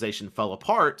civilization fell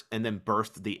apart and then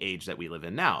birthed the age that we live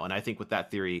in now. And I think with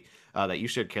that theory that you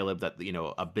shared, Caleb, that,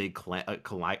 a big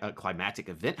climatic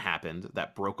event happened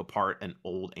that broke apart an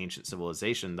old ancient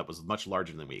civilization that was much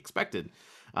larger than we expected.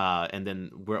 And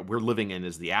then we're living in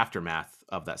is the aftermath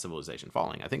of that civilization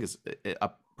falling. I think is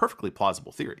a perfectly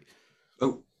plausible theory.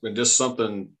 Oh, and just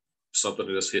something that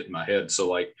just hit in my head. So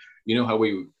like, how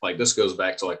we like, this goes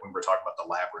back to like when we're talking about the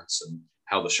labyrinths and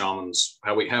how the shamans,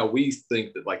 how we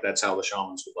think that like that's how the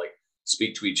shamans would like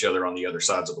speak to each other on the other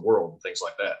sides of the world and things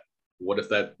like that. What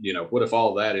if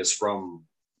all that is from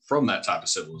that type of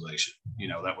civilization?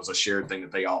 That was a shared thing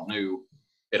that they all knew.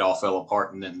 It all fell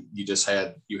apart, and then you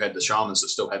had the shamans that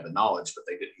still had the knowledge, but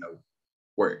they didn't know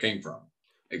where it came from.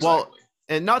 Exactly. Well,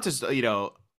 and not just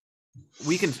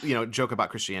we can joke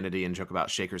about Christianity and joke about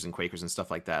Shakers and Quakers and stuff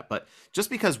like that, but just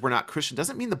because we're not Christian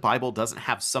doesn't mean the Bible doesn't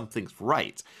have some things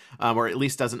right, or at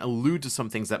least doesn't allude to some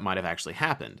things that might have actually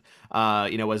happened.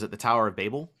 Was it the Tower of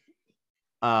Babel?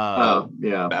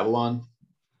 Babylon.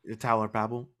 The Tower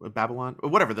of Babylon, or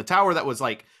whatever. The tower that was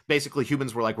like basically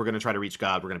humans were like, we're going to try to reach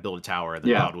God, we're going to build a tower, and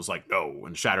then God was like, no,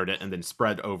 and shattered it, and then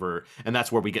spread over, and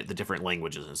that's where we get the different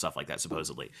languages and stuff like that.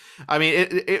 Supposedly, I mean,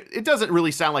 it doesn't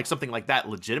really sound like something like that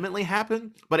legitimately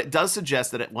happened, but it does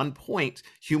suggest that at one point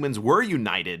humans were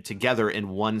united together in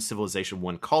one civilization,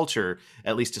 one culture,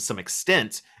 at least to some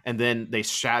extent, and then they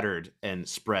shattered and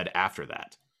spread after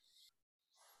that.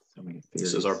 So many This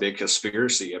theories. is our big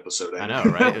conspiracy episode. I know,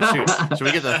 right? Should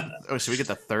we get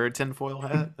the third tinfoil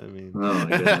hat? I mean, Oh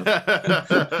my goodness.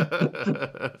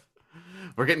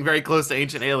 we're getting very close to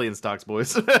ancient alien stocks,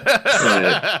 boys.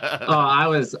 Right. Oh, I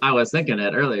was thinking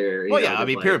it earlier. Well, yeah, I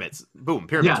mean, pyramids. Boom,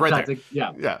 pyramids Yeah, right there.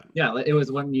 yeah. It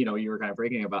was when you were kind of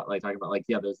breaking about talking about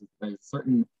there's a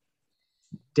certain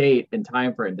date and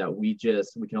time frame that we can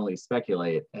only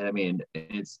speculate. And I mean,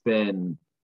 it's been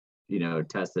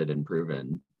tested and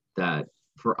proven that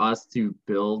for us to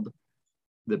build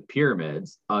the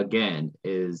pyramids again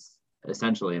is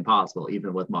essentially impossible,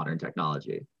 even with modern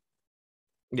technology.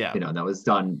 Yeah, that was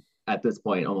done at this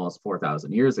point almost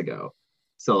 4,000 years ago.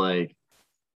 So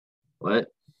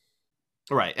what?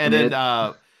 Right, and then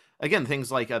again,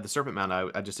 things like the Serpent Mound.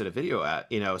 I just did a video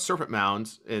at. Serpent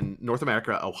Mound in North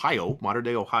America, Ohio, modern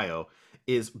day Ohio,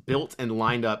 is built and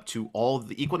lined up to all of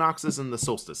the equinoxes and the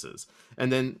solstices.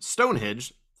 And then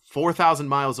Stonehenge, 4,000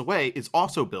 miles away, is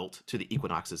also built to the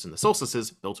equinoxes and the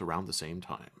solstices, built around the same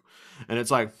time. And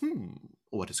it's like,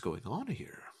 what is going on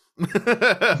here?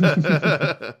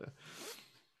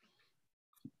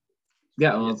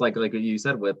 Yeah, well, it's like what you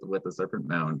said with the Serpent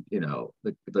Mound.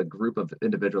 The group of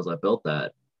individuals that built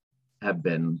that have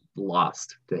been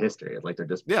lost to history. Like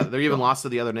they're even lost to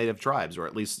the other native tribes, or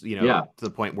at least to the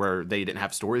point where they didn't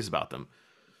have stories about them.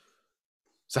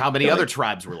 So how many other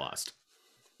tribes were lost?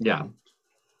 Yeah.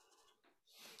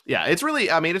 Yeah, it's really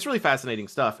fascinating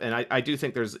stuff. And I do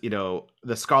think there's,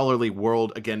 the scholarly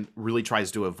world, again, really tries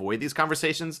to avoid these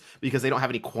conversations because they don't have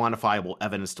any quantifiable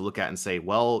evidence to look at and say,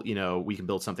 well, we can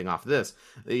build something off of this.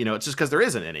 It's just because there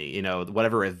isn't any,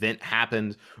 whatever event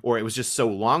happened, or it was just so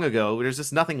long ago, there's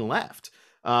just nothing left.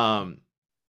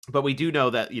 But we do know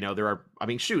that, there are,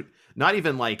 not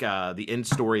even like the end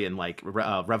story and like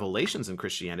revelations in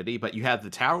Christianity, but you had the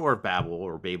Tower of Babel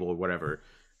or whatever.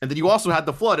 And then you also had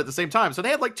the flood at the same time. So they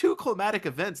had like two climatic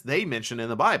events they mentioned in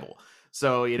the Bible.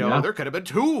 So, there could have been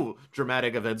two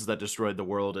dramatic events that destroyed the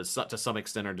world to some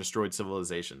extent, or destroyed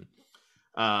civilization.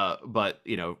 But,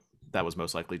 that was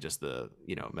most likely just the,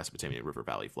 Mesopotamian River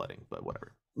Valley flooding, but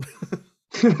whatever.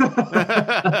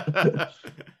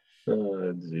 Oh,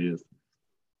 jeez.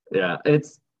 Yeah,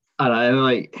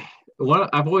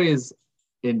 I've always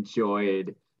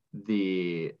enjoyed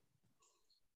the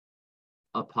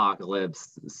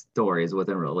apocalypse stories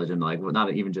within religion,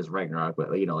 not even just Ragnarok, but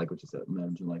like what you said,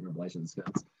 mentioned like Revelations.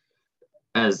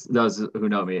 As those who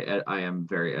know me, I am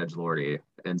very edgelordy,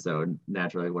 and so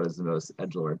naturally, what is the most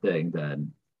edgelord thing than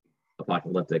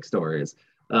apocalyptic stories?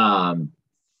 But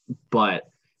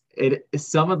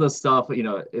some of the stuff,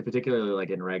 particularly like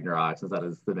in Ragnarok, since that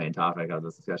is the main topic of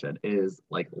this discussion, is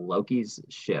like Loki's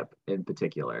ship in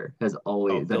particular has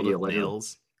always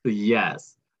nails.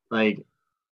 Yes, like.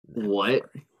 What?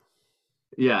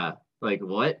 Yeah, like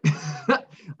what?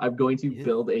 I'm going to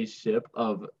build a ship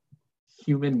of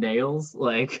human nails.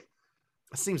 Like,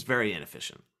 it seems very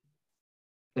inefficient.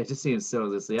 It just seems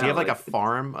so. Do you have like a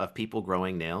farm of people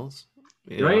growing nails?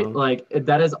 Right? Like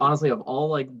that is honestly, of all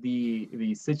like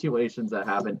the situations that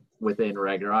happen within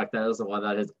Ragnarok, that is the one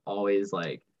that has always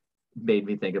like made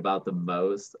me think about the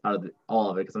most out of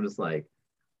all of it, because I'm just like,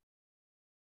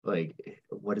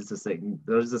 what is this thing?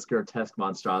 What does this grotesque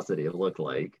monstrosity look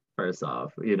like? First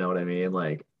off, you know what I mean?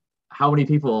 Like, how many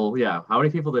people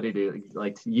did he do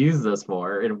like to use this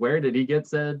for, and where did he get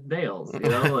said nails?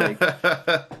 Like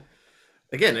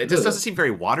again, it just doesn't seem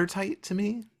very watertight to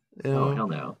me. Oh hell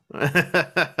no.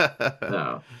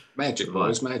 No. Magic,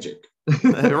 boys, magic.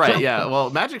 Right, yeah. Well,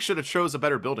 magic should have chose a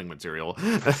better building material.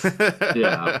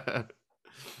 Yeah.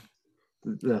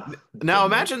 Now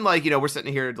imagine we're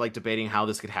sitting here like debating how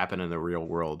this could happen in the real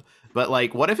world, but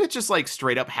like what if it just like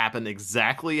straight up happened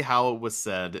exactly how it was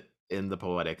said in the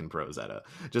Poetic and Prose Edda?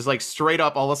 Just like straight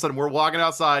up, all of a sudden we're walking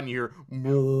outside and you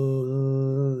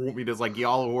hear just like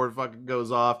Yalla Horde fucking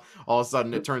goes off. All of a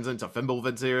sudden it turns into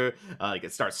Fimbulventir. Like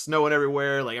it starts snowing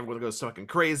everywhere. Like everyone goes fucking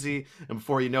crazy, and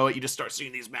before you know it, you just start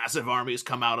seeing these massive armies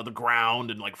come out of the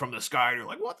ground and like from the sky. And you're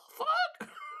like, what the fuck?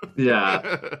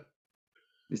 Yeah.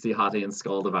 You see Hati and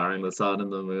Skull devouring the sun and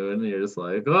the moon, and you're just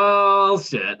like, oh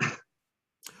shit.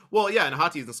 Well, yeah, and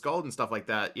Hati and Skull and stuff like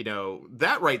that,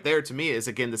 that right there to me is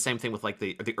again the same thing with like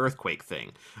the earthquake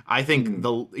thing. I think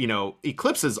the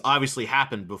eclipses obviously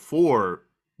happened before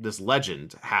this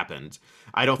legend happened.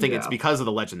 I don't think it's because of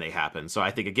the legend they happened. So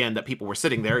I think again that people were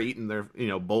sitting there eating their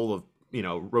bowl of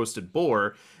roasted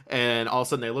boar, and all of a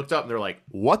sudden they looked up and they're like,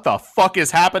 what the fuck is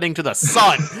happening to the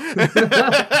sun?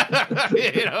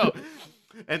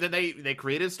 And then they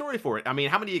created a story for it. I mean,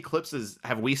 how many eclipses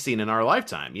have we seen in our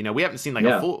lifetime? We haven't seen like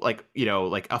a full, like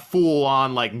a full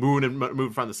on like moon and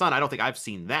move from the sun. I don't think I've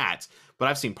seen that, but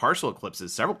I've seen partial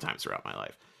eclipses several times throughout my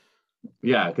life.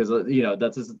 Yeah, because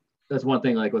that's one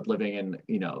thing, like with living in,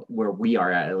 where we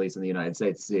are at least in the United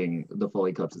States, seeing the full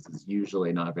eclipses is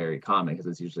usually not very common because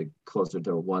it's usually closer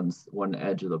to one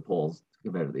edge of the poles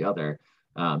compared to the other.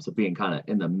 So being kind of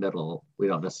in the middle, we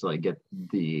don't necessarily get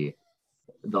the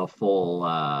full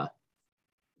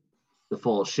the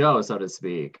full show, so to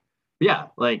speak. But yeah,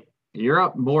 like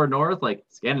Europe, more north, like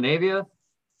Scandinavia.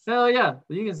 Hell yeah,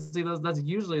 you can see those. That's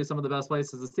usually some of the best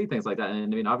places to see things like that.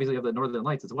 And I mean, obviously, you have the Northern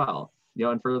Lights as well.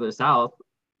 And further south,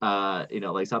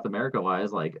 like South America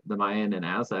wise, like the Mayan and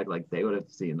Aztec, like they would have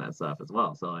seen that stuff as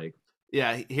well. So like,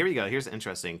 yeah, here we go. Here's an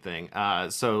interesting thing.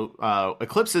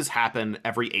 Eclipses happen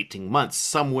every 18 months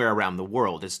somewhere around the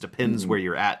world. It depends where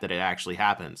you're at that it actually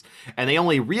happens. And they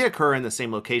only reoccur in the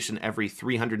same location every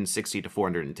 360 to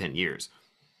 410 years.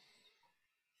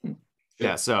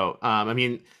 Yeah, so, I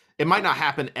mean, it might not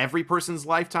happen every person's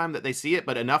lifetime that they see it,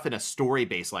 but enough in a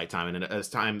story-based lifetime, and a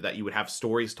time that you would have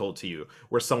stories told to you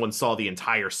where someone saw the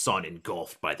entire sun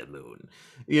engulfed by the moon.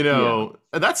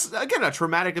 That's, again, a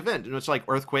traumatic event, in which like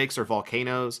earthquakes or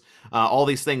volcanoes, all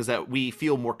these things that we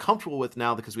feel more comfortable with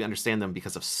now because we understand them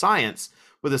because of science.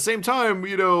 But at the same time,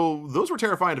 those were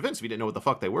terrifying events if you didn't know what the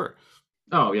fuck they were.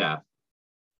 Oh, yeah.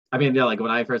 I mean, yeah, like when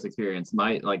I first experienced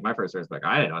my first earthquake,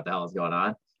 I didn't know what the hell was going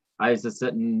on. I was just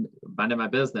sitting, minding my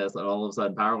business, and all of a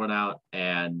sudden power went out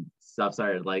and stuff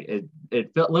started. Like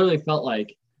it literally felt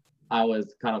like I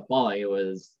was kind of falling. It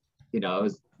was, it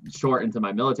was short into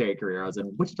my military career. I was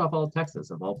in Wichita Falls, Texas,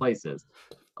 of all places,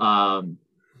 and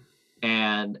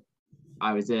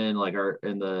I was in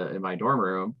in my dorm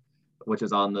room, which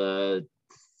is on the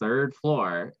 3rd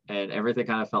floor, and everything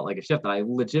kind of felt like a shift. And I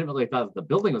legitimately thought that the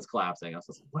building was collapsing. I was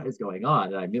just like, what is going on?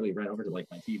 And I immediately ran over to like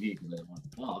my TV because I didn't want to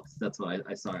fall, because that's what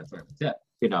I saw it start to tip.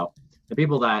 The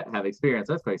people that have experienced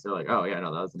earthquakes are like, oh yeah,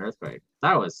 no, that was an earthquake. So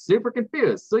I was super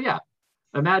confused. So yeah,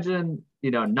 imagine,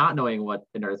 not knowing what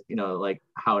an like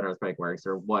how an earthquake works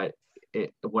or what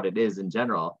it is in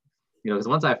general. Because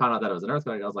once I found out that it was an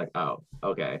earthquake, I was like, oh,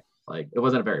 okay. Like it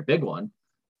wasn't a very big one,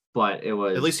 but it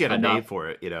was, at least you had enough. A name for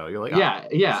it. You're like,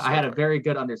 yeah. I had a very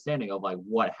good understanding of like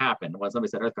what happened. When somebody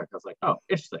said earthquake, I was like, oh,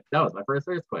 interesting. That was my first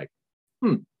earthquake.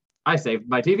 I saved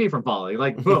my TV from falling.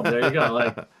 Like, boom, there you go.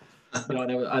 Like,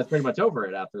 and I was pretty much over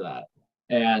it after that.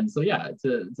 And so yeah,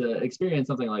 to experience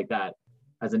something like that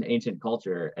as an ancient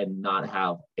culture and not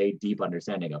have a deep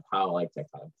understanding of how like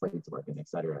tectonic plates work and et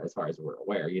cetera, as far as we're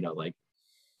aware, like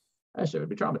that shit would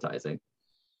be traumatizing.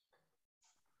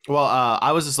 Well,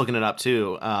 I was just looking it up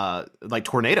too, like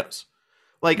tornadoes.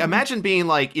 Like, imagine being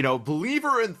like,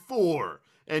 believer in Thor,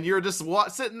 and you're just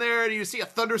sitting there and you see a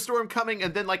thunderstorm coming,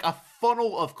 and then like a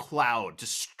funnel of cloud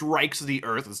just strikes the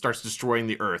earth and starts destroying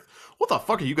the earth. What the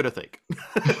fuck are you gonna think?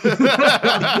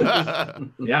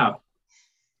 Yeah,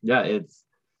 it's.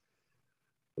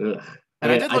 Ugh.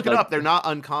 And I did look it up. They're not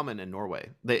uncommon in Norway.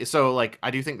 I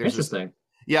do think there's interesting.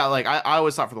 Yeah, like I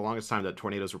always thought for the longest time that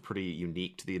tornadoes were pretty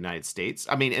unique to the United States.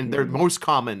 I mean, and they're most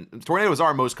common. Tornadoes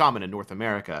are most common in North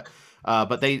America,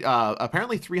 but they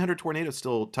apparently 300 tornadoes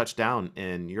still touch down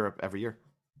in Europe every year.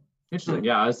 Interesting.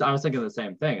 Yeah, I was thinking the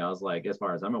same thing. I was like, as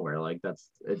far as I'm aware, like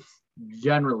it's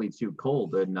generally too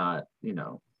cold and not,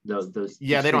 those.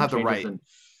 Yeah, they don't have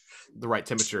the right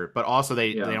temperature, but also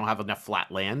they don't have enough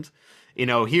flat land.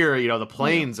 Here, the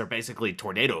plains are basically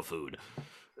tornado food.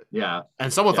 Yeah.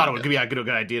 And someone thought it would be a good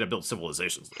idea to build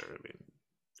civilizations there. I mean,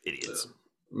 idiots.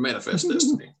 Manifest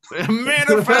destiny.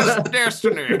 Manifest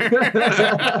destiny.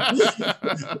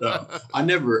 I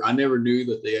never knew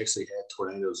that they actually had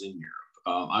tornadoes in Europe.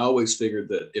 I always figured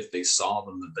that if they saw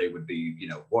them, that they would be,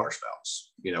 water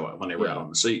spouts, when they were out on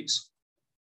the seas.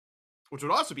 Which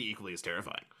would also be equally as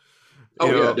terrifying. Oh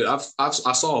yeah, dude!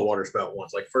 I saw a water spout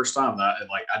once, like first time, and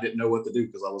I didn't know what to do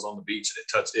because I was on the beach and it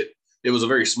touched it. It was a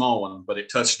very small one, but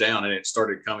it touched down and it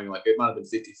started coming, like it might have been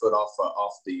 50 foot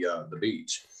off the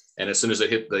beach. And as soon as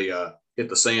it hit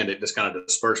the sand, it just kind of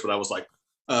dispersed. But I was like,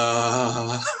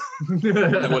 I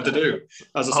didn't know what to do.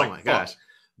 I was just like, my gosh,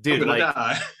 dude, I'm gonna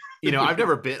die.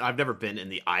 I've never been in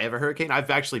the eye of a hurricane. I've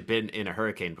actually been in a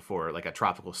hurricane before, like a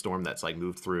tropical storm that's like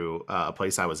moved through a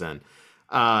place I was in.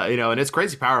 And it's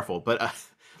crazy powerful, but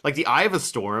like the eye of a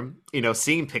storm,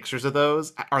 seeing pictures of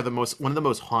those are one of the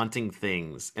most haunting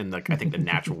things in I think the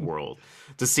natural world,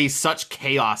 to see such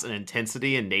chaos and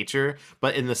intensity in nature,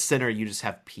 but in the center you just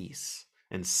have peace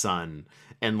and sun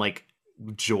and like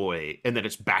joy, and then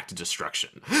it's back to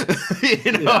destruction.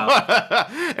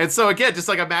 Yeah. And so again, just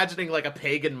like imagining like a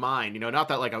pagan mind, not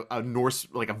that like a Norse,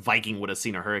 like a Viking would have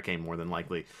seen a hurricane more than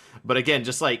likely, but again,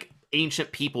 just like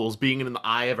ancient peoples being in the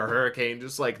eye of a hurricane,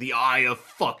 just like the eye of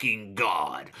fucking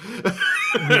God.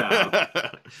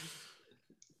 Yeah.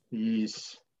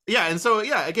 Yeesh. Yeah, and so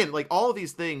yeah, again, like all of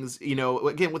these things,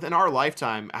 again within our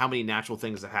lifetime, how many natural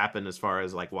things have happened as far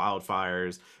as like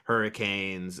wildfires,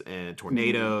 hurricanes, and Mhm.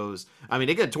 tornadoes. I mean,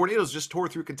 again, tornadoes just tore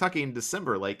through Kentucky in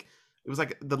December. Like it was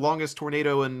like the longest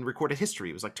tornado in recorded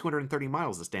history. It was like 230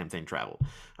 miles this damn thing traveled,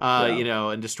 Yeah.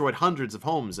 and destroyed hundreds of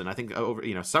homes, and I think over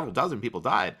several dozen people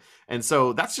died. And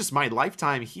so that's just my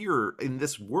lifetime here in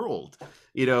this world.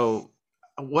 You know,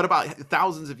 what about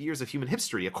thousands of years of human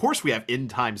history? Of course, we have end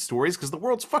time stories because the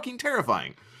world's fucking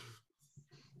terrifying.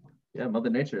 Yeah, Mother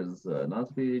Nature is not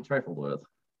to be trifled with.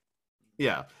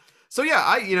 Yeah. So yeah,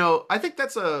 I think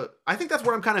that's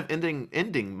where I'm kind of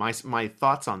ending my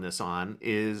thoughts on this on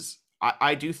is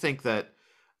I do think that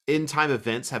end time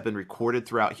events have been recorded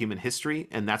throughout human history,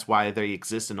 and that's why they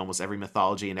exist in almost every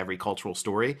mythology and every cultural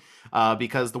story,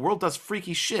 because the world does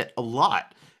freaky shit a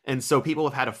lot. And so people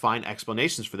have had to find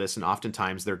explanations for this, and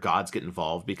oftentimes their gods get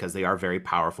involved because they are very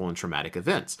powerful and traumatic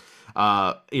events.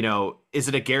 Is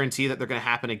it a guarantee that they're going to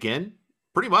happen again?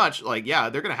 Pretty much. Like, yeah,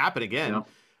 they're going to happen again. Yeah.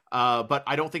 But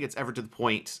I don't think it's ever to the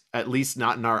point, at least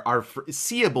not in our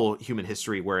foreseeable human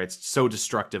history, where it's so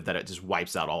destructive that it just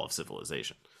wipes out all of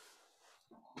civilization.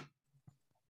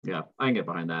 Yeah, I can get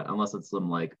behind that, unless it's some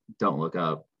like Don't Look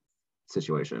Up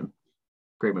situation.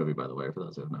 Great movie, by the way, for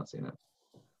those who have not seen it.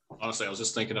 Honestly, I was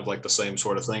just thinking of like the same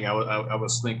sort of thing. I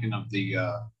was thinking of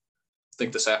I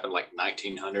think this happened like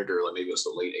 1900 or like maybe it was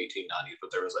the late 1890s,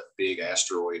 but there was a big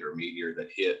asteroid or meteor that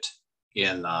hit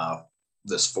in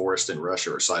this forest in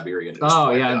Russia or Siberia, and it just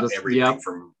wiped out everything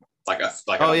from I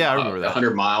remember that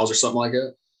 100 miles or something like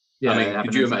that. Yeah, I mean,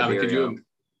 could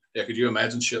you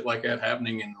imagine shit like that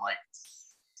happening in like,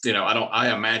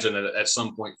 I imagine that at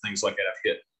some point things like that have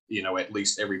hit, at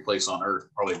least every place on Earth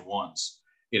probably once.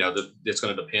 It's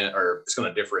going to depend, or it's going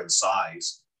to differ in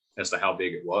size as to how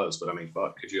big it was. But I mean,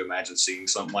 fuck, could you imagine seeing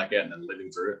something like that and then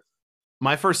living through it?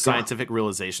 My first scientific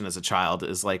realization as a child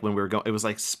is like when we were going, it was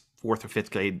like fourth or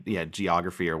fifth grade,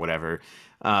 geography or whatever.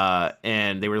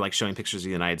 And they were like showing pictures of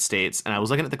the United States. And I was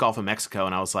looking at the Gulf of Mexico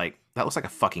and I was like, that looks like a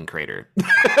fucking crater. And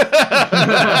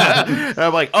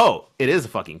I'm like, oh, it is a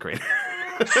fucking crater.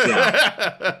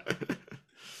 Yeah.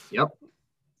 Yep.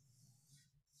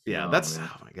 Yeah, oh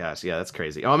my gosh, yeah, that's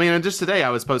crazy. I mean, and just today I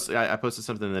posted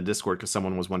something in the Discord because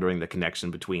someone was wondering the connection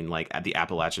between like the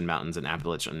Appalachian Mountains and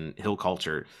Appalachian Hill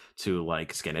culture to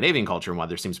like Scandinavian culture and why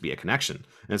there seems to be a connection.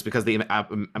 And it's because the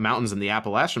mountains in the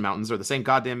Appalachian Mountains are the same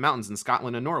goddamn mountains in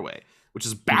Scotland and Norway, which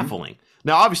is baffling. Mm-hmm.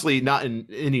 Now, obviously, not in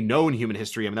any known human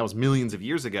history. I mean, that was millions of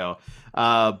years ago.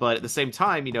 But at the same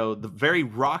time, the very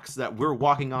rocks that we're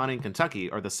walking on in Kentucky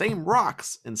are the same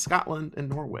rocks in Scotland and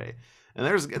Norway. And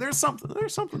there's something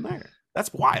there.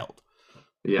 That's wild.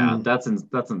 Yeah, that's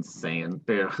insane.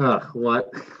 What?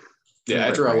 Yeah,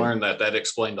 after I learned that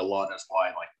explained a lot. That's why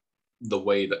like the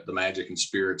way that the magic and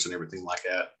spirits and everything like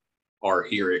that are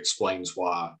here explains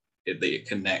why it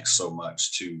connects so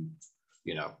much to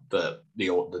the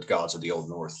gods of the Old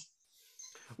North.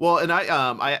 Well, and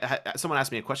I someone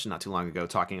asked me a question not too long ago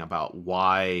talking about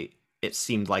why it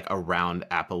seemed like around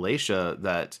Appalachia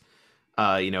that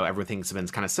everything's been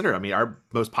kind of centered. I mean, our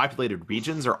most populated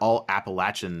regions are all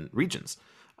Appalachian regions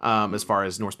as far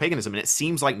as Norse paganism. And it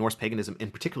seems like Norse paganism in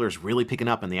particular is really picking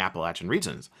up in the Appalachian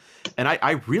regions. And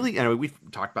I really, we've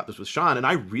talked about this with Sean, and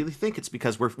I really think it's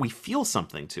because we feel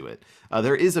something to it.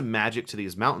 There is a magic to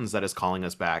these mountains that is calling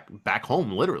us back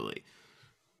home, literally.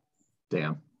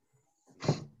 Damn.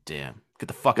 Get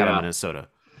the fuck out of Minnesota.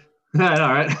 I know,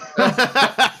 right?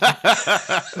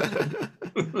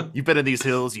 You've been in these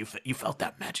hills. You felt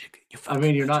that magic.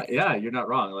 You're not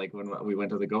wrong. Like when we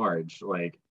went to the gorge,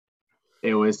 like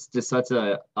it was just such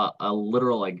a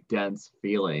literal like dense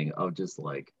feeling of just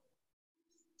like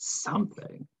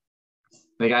something.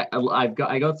 Like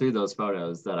I go through those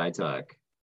photos that I took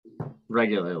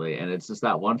regularly, and it's just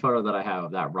that one photo that I have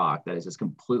of that rock that is just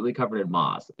completely covered in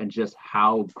moss, and just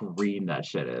how green that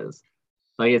shit is.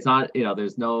 Like it's not,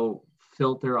 there's no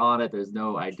filter on it.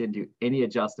 I didn't do any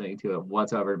adjusting to it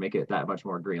whatsoever to make it that much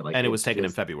more green. Like, and it was taken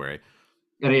in February.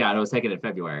 And it was taken in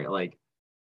February. Like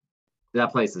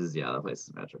that place is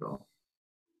magical.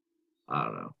 I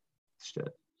don't know.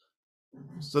 Shit.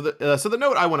 So the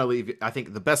note I want to leave, I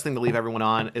think the best thing to leave everyone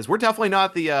on is we're definitely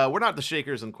not we're not the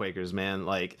Shakers and Quakers, man.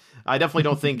 Like I definitely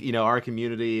don't think our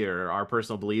community or our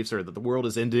personal beliefs are that the world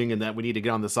is ending and that we need to get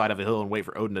on the side of a hill and wait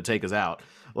for Odin to take us out.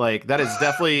 Like that is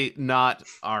definitely not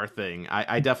our thing.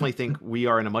 I definitely think we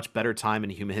are in a much better time in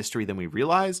human history than we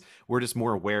realize. We're just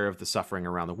more aware of the suffering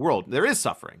around the world. There is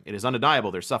suffering. It is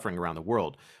undeniable. There's suffering around the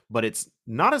world, but it's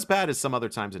not as bad as some other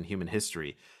times in human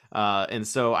history. And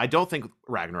so I don't think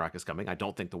Ragnarok is coming. I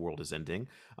don't think the world is ending.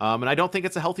 And I don't think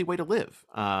it's a healthy way to live.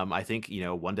 I think,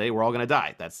 one day we're all going to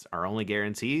die. That's our only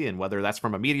guarantee. And whether that's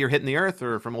from a meteor hitting the earth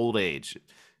or from old age,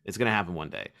 it's going to happen one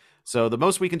day. So the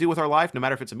most we can do with our life, no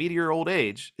matter if it's a meteor or old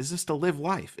age, is just to live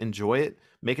life, enjoy it,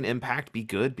 make an impact, be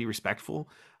good, be respectful,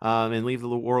 and leave the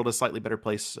world a slightly better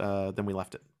place than we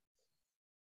left it.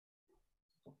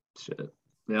 Shit.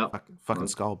 Yeah. Fucking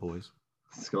skull, boys.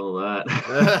 Skull that.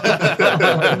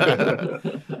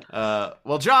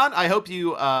 Well, John, I hope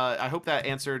that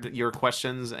answered your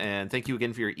questions, and thank you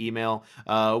again for your email.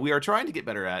 We are trying to get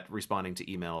better at responding to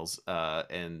emails,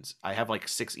 and I have like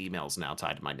 6 emails now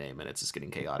tied to my name, and it's just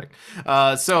getting chaotic.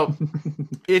 So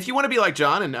if you want to be like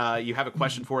John and you have a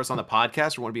question for us on the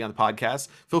podcast or want to be on the podcast,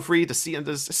 feel free to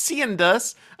send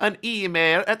us an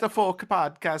email at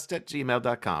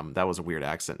thefolkpodcast@gmail.com. That was a weird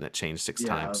accent, and it changed 6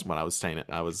 times when I was saying it.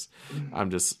 I'm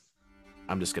just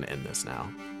gonna end this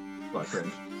now. Black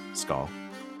cringe. Skull.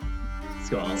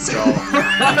 Skull.